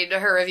can read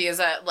her reviews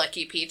at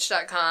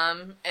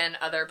luckypeach.com and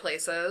other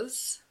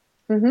places.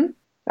 Mm-hmm.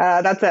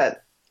 That's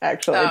it,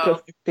 actually.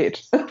 Oh. Just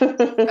Peach.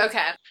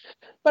 Okay.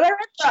 But I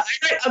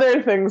write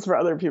other things for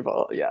other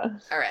people, yeah.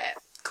 All right.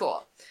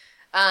 Cool.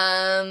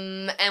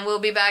 And we'll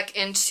be back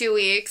in 2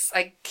 weeks.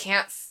 I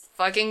can't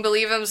fucking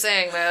believe I'm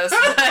saying this,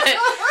 but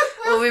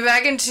we'll be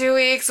back in 2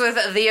 weeks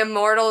with The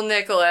Immortal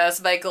Nicholas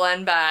by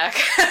Glenn Beck.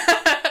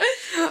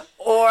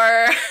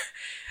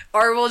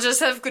 Or we'll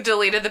just have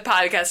deleted the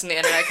podcast and the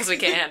internet because we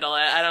can't handle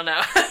it. I don't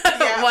know.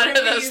 Yeah, one we're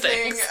of those using,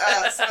 things.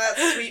 some of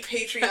that sweet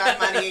Patreon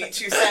money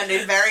to send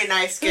a very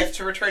nice gift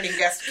to returning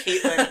guest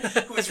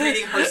Caitlin, who is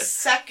reading her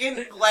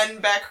second Glenn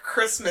Beck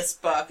Christmas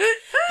book,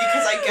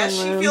 because I guess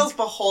she feels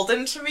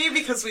beholden to me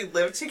because we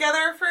lived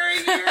together for a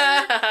year.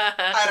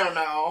 I don't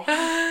know.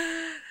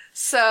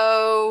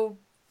 So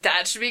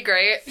that should be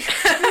great.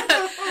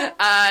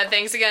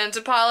 Thanks again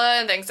to Paula,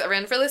 and thanks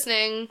everyone for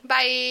listening.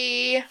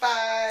 Bye.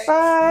 Bye.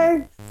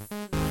 Bye.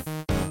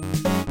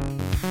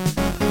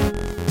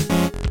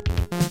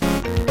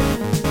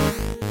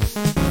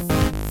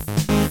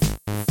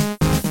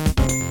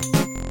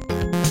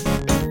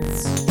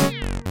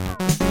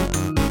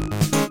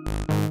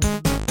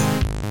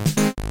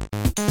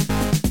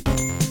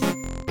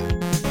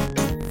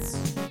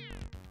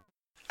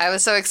 I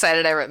was so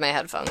excited I ripped my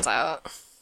headphones out.